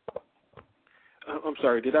 I'm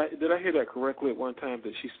sorry, did I hear that correctly at one time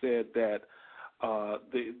that she said that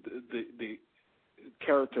the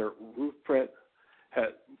character Ruprecht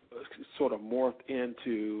had sort of morphed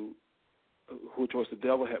into, which was the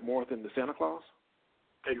devil, had morphed into Santa Claus?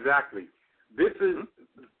 Exactly. This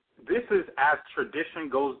is as tradition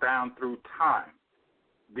goes down through time.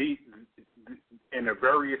 In the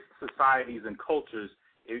various societies and cultures,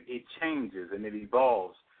 it changes and it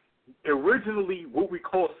evolves. Originally, what we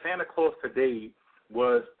call Santa Claus today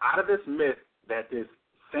was out of this myth that this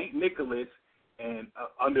St. Nicholas, and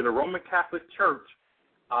under the Roman Catholic Church,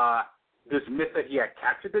 this myth that he had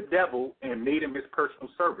captured the devil and made him his personal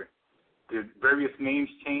servant. The various names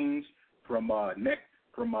changed from Zwart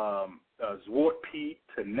Piet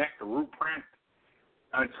to Knecht Ruprecht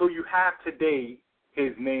until you have today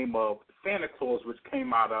his name of Santa Claus, which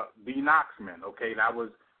came out of Weihnachtsmann. Okay, that was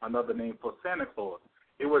another name for Santa Claus.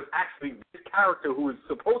 It was actually this character who is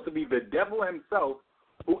supposed to be the devil himself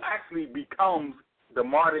who actually becomes the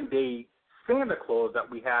modern day Santa Claus that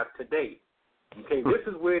we have today. Okay, this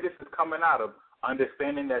is where this is coming out of,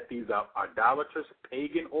 understanding that these are idolatrous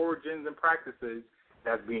pagan origins and practices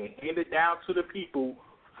that's being handed down to the people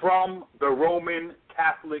from the Roman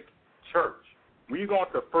Catholic Church. When you go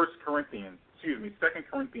on to 2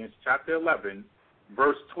 Corinthians chapter 11,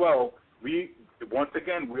 verse 12, we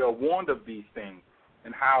are warned of these things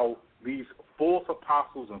and how these false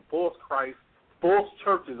apostles and false Christ, false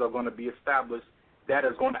churches are going to be established that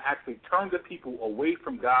is going to actually turn the people away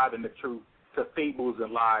from God and the truth to fables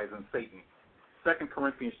and lies and Satan. 2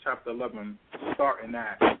 Corinthians chapter 11, starting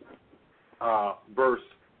at verse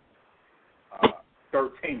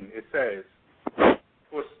 13, it says,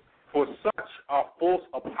 For such are false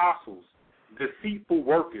apostles, deceitful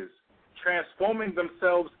workers, transforming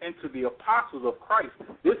themselves into the apostles of Christ.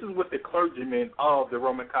 This is what the clergymen of the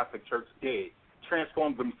Roman Catholic Church did,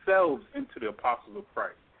 transformed themselves into the apostles of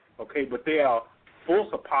Christ. Okay, but they are false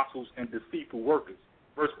apostles and deceitful workers.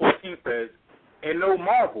 Verse 14 says, and no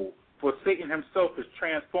marvel, for Satan himself is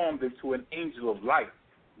transformed into an angel of light.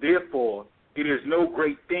 Therefore, it is no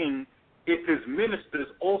great thing if his ministers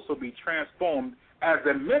also be transformed as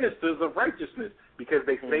the ministers of righteousness, because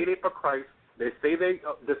they say they're for Christ, they say they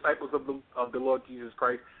are disciples of the Lord Jesus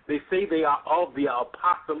Christ, they say they are of the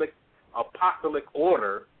apostolic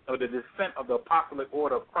order, or the descent of the apostolic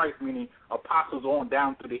order of Christ, meaning apostles on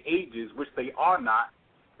down through the ages, which they are not,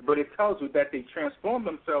 but it tells you that they transform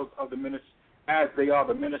themselves of the ministers as they are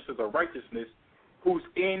the ministers of righteousness, whose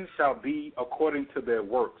end shall be according to their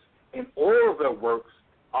works. And all their works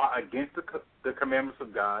are against the commandments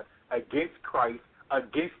of God, against Christ,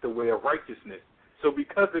 against the way of righteousness. So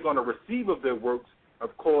because they're going to receive of their works,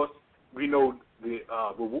 of course, we know the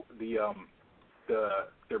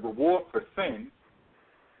reward for sin,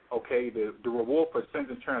 okay, the reward for sins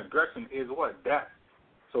and transgression is what? Death.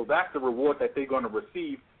 So that's the reward that they're going to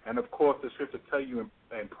receive. And, of course, the scripture tell you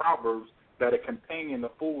in Proverbs that a companion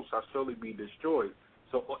of fools shall surely be destroyed.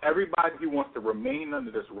 So everybody who wants to remain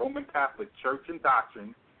under this Roman Catholic church and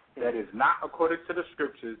doctrine that is not according to the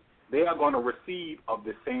scriptures, they are going to receive of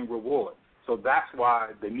the same reward. So that's why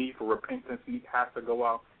the need for repentance has to go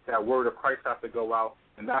out, that word of Christ has to go out,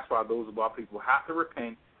 and that's why those of our people have to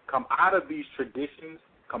repent, come out of these traditions,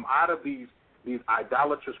 come out of these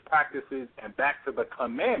idolatrous practices, and back to the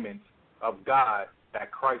commandments of God that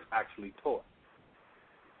Christ actually taught.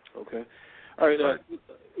 Okay. All right.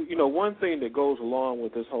 One thing that goes along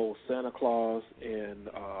with this whole Santa Claus and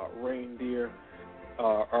reindeer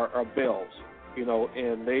are bells.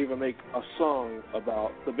 And they even make a song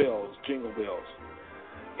about the bells, jingle bells.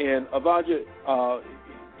 And Avaja,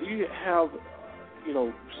 do you have,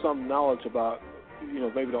 some knowledge about,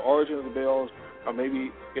 maybe the origin of the bells, or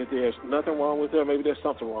maybe if there's nothing wrong with it, or maybe there's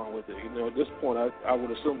something wrong with it? At this point, I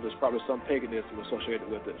would assume there's probably some paganism associated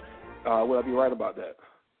with it. Would I be right about that?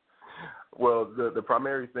 Well, the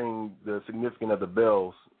primary thing, the significance of the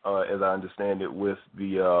bells, as I understand it, with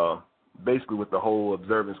the basically with the whole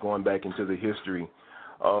observance going back into the history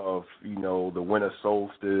of, the winter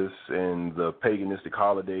solstice and the paganistic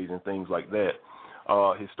holidays and things like that.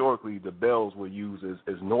 Historically, the bells were used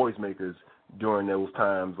as noisemakers during those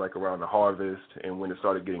times, like around the harvest and when it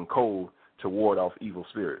started getting cold, to ward off evil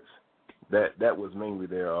spirits. That was mainly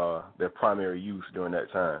their primary use during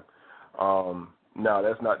that time. Now,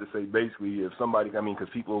 that's not to say basically if somebody, because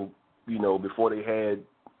people, before they had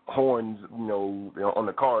horns, on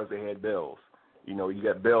the cars, they had bells. You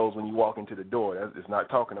got bells when you walk into the door. It's not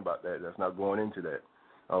talking about that. That's not going into that.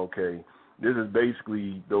 Okay. This is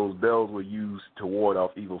basically, those bells were used to ward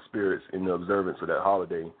off evil spirits in the observance of that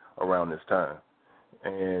holiday around this time.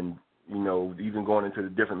 And, even going into the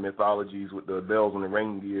different mythologies with the bells and the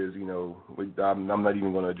reindeers, I'm not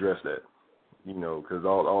even going to address that. Because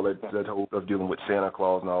all that whole stuff dealing with Santa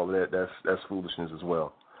Claus and all that, that's foolishness as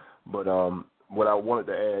well. But what I wanted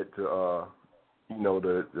to add to,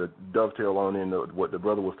 the dovetail on in what the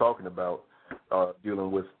brother was talking about,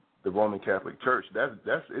 dealing with the Roman Catholic Church,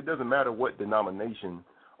 it doesn't matter what denomination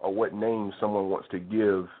or what name someone wants to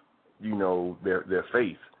give, their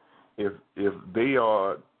faith. If they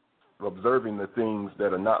are observing the things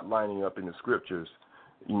that are not lining up in the scriptures,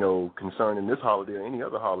 concerning this holiday or any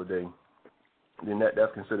other holiday, then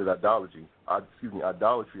that's considered idolatry.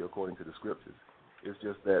 Idolatry according to the scriptures. It's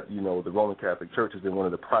just that, the Roman Catholic Church has been one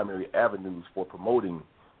of the primary avenues for promoting,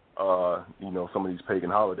 some of these pagan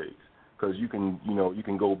holidays. Because you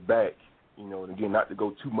can go back, and again, not to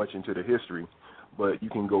go too much into the history, but you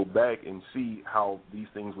can go back and see how these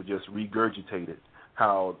things were just regurgitated,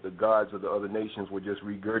 how the gods of the other nations were just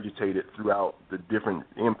regurgitated throughout the different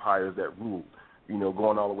empires that ruled,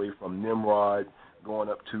 going all the way from Nimrod, going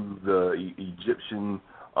up to the Egyptian,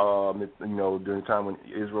 during the time when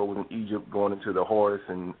Israel was in Egypt, going into the Horus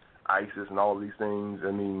and Isis and all of these things.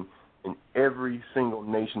 In every single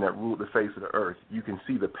nation that ruled the face of the earth, you can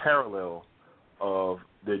see the parallel of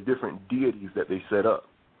the different deities that they set up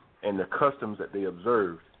and the customs that they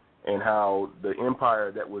observed, and how the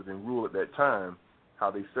empire that was in rule at that time, how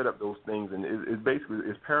they set up those things, and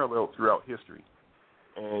it's paralleled throughout history.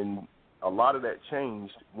 And a lot of that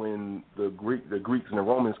changed when the Greeks and the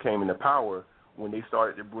Romans came into power, when they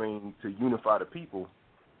started to unify the people.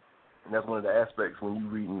 And that's one of the aspects when you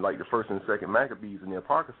read in, like, the first and second Maccabees in the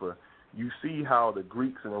Apocrypha, you see how the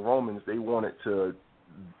Greeks and the Romans, they wanted to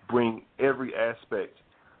bring every aspect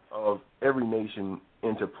of every nation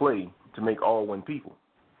into play to make all one people.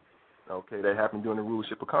 Okay, that happened during the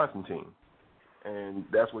rulership of Constantine. And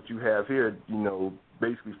that's what you have here,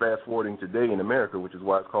 basically fast forwarding today in America, which is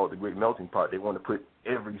why it's called the Great Melting Pot. They want to put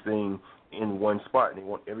everything in one spot, and they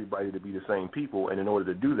want everybody to be the same people. And in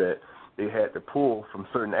order to do that, they had to pull from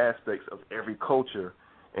certain aspects of every culture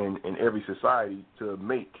and every society to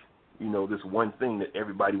make, this one thing that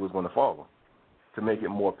everybody was going to follow, to make it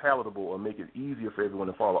more palatable or make it easier for everyone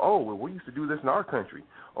to follow. Oh, well, we used to do this in our country,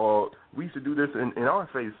 or we used to do this in our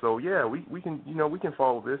faith. So yeah, we can we can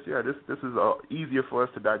follow this. Yeah, this is easier for us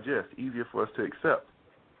to digest, easier for us to accept.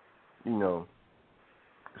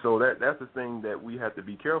 So that's the thing that we have to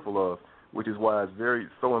be careful of, which is why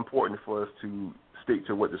it's so important for us to stick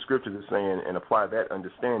to what the scriptures are saying and apply that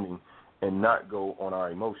understanding and not go on our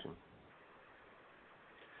emotion.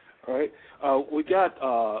 All right. We got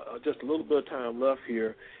just a little bit of time left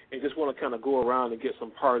here, and just want to kind of go around and get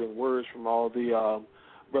some parting words from all the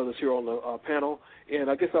brothers here on the panel.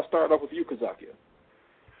 And I guess I'll start off with you, Kazakia.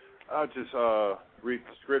 I'll just read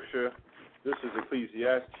the scripture. This is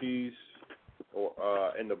Ecclesiastes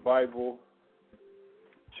in the Bible,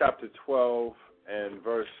 chapter 12 and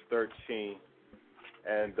verse 13.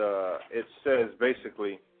 And it says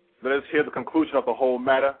basically, let us hear the conclusion of the whole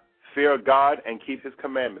matter. Fear God and keep his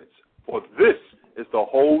commandments, for this is the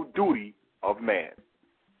whole duty of man.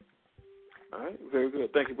 All right, very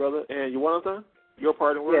good. Thank you, brother. And Jonathan, your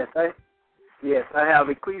parting word? Yes, I have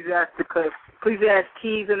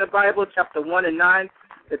Ecclesiastes in the Bible, chapter 1 and 9.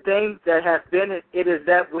 The thing that has been, it is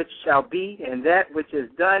that which shall be, and that which is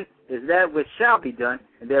done is that which shall be done,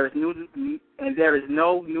 and there is no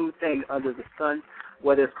new thing under the sun,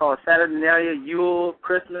 whether it's called Saturnalia, Yule,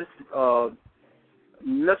 Christmas,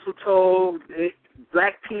 mistletoe,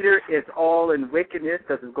 Black Peter is all in wickedness,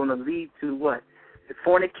 because it's going to lead to what?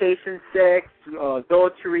 Fornication, sex,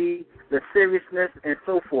 adultery, lasciviousness, and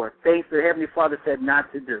so forth. Things the Heavenly Father said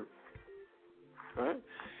not to do. All right.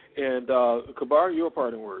 And Kabar, your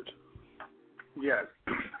parting words. Yes.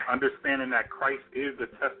 Understanding that Christ is the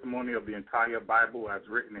testimony of the entire Bible as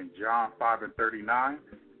written in John 5 and 39.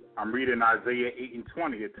 I'm reading Isaiah 8 and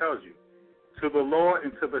 20. It tells you, to the law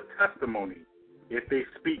and to the testimony, if they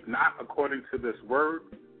speak not according to this word,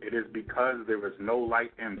 it is because there is no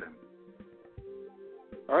light in them.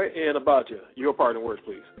 All right, and Abadja, your parting words,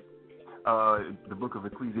 please. The book of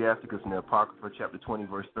Ecclesiasticus in the Apocrypha, chapter 20,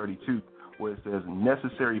 verse 32, where it says,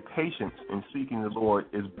 necessary patience in seeking the Lord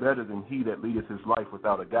is better than he that leadeth his life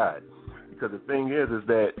without a guide. Because the thing is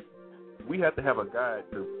that we have to have a guide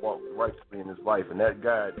to walk righteously in this life, and that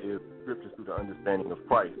guide is scriptures through the understanding of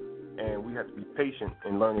Christ. And we have to be patient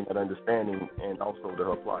in learning that understanding and also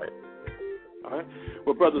to apply it. All right.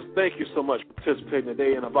 Well, brothers, thank you so much for participating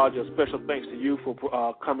today. And Abadja, special thanks to you for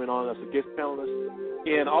coming on as a guest panelist.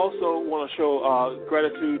 And also want to show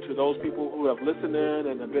gratitude to those people who have listened in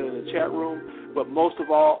and have been in the chat room. But most of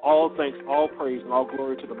all thanks, all praise, and all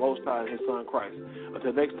glory to the Most High and his Son, Christ.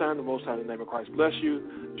 Until next time, the Most High in the name of Christ bless you.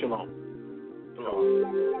 Shalom.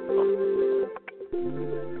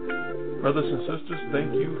 Brothers and sisters,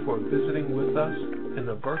 thank you for visiting with us in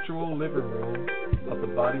the virtual living room of the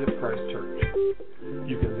Body of Christ Church.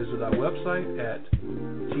 You can visit our website at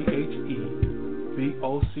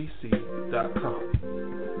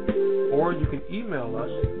thebocc.com, or you can email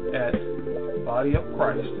us at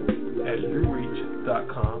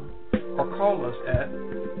bodyofchrist@ureach.com, or call us at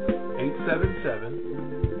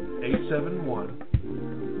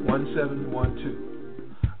 877-871-1712.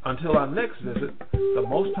 Until our next visit, the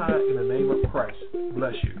Most High in the name of Christ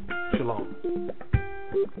bless you. Shalom.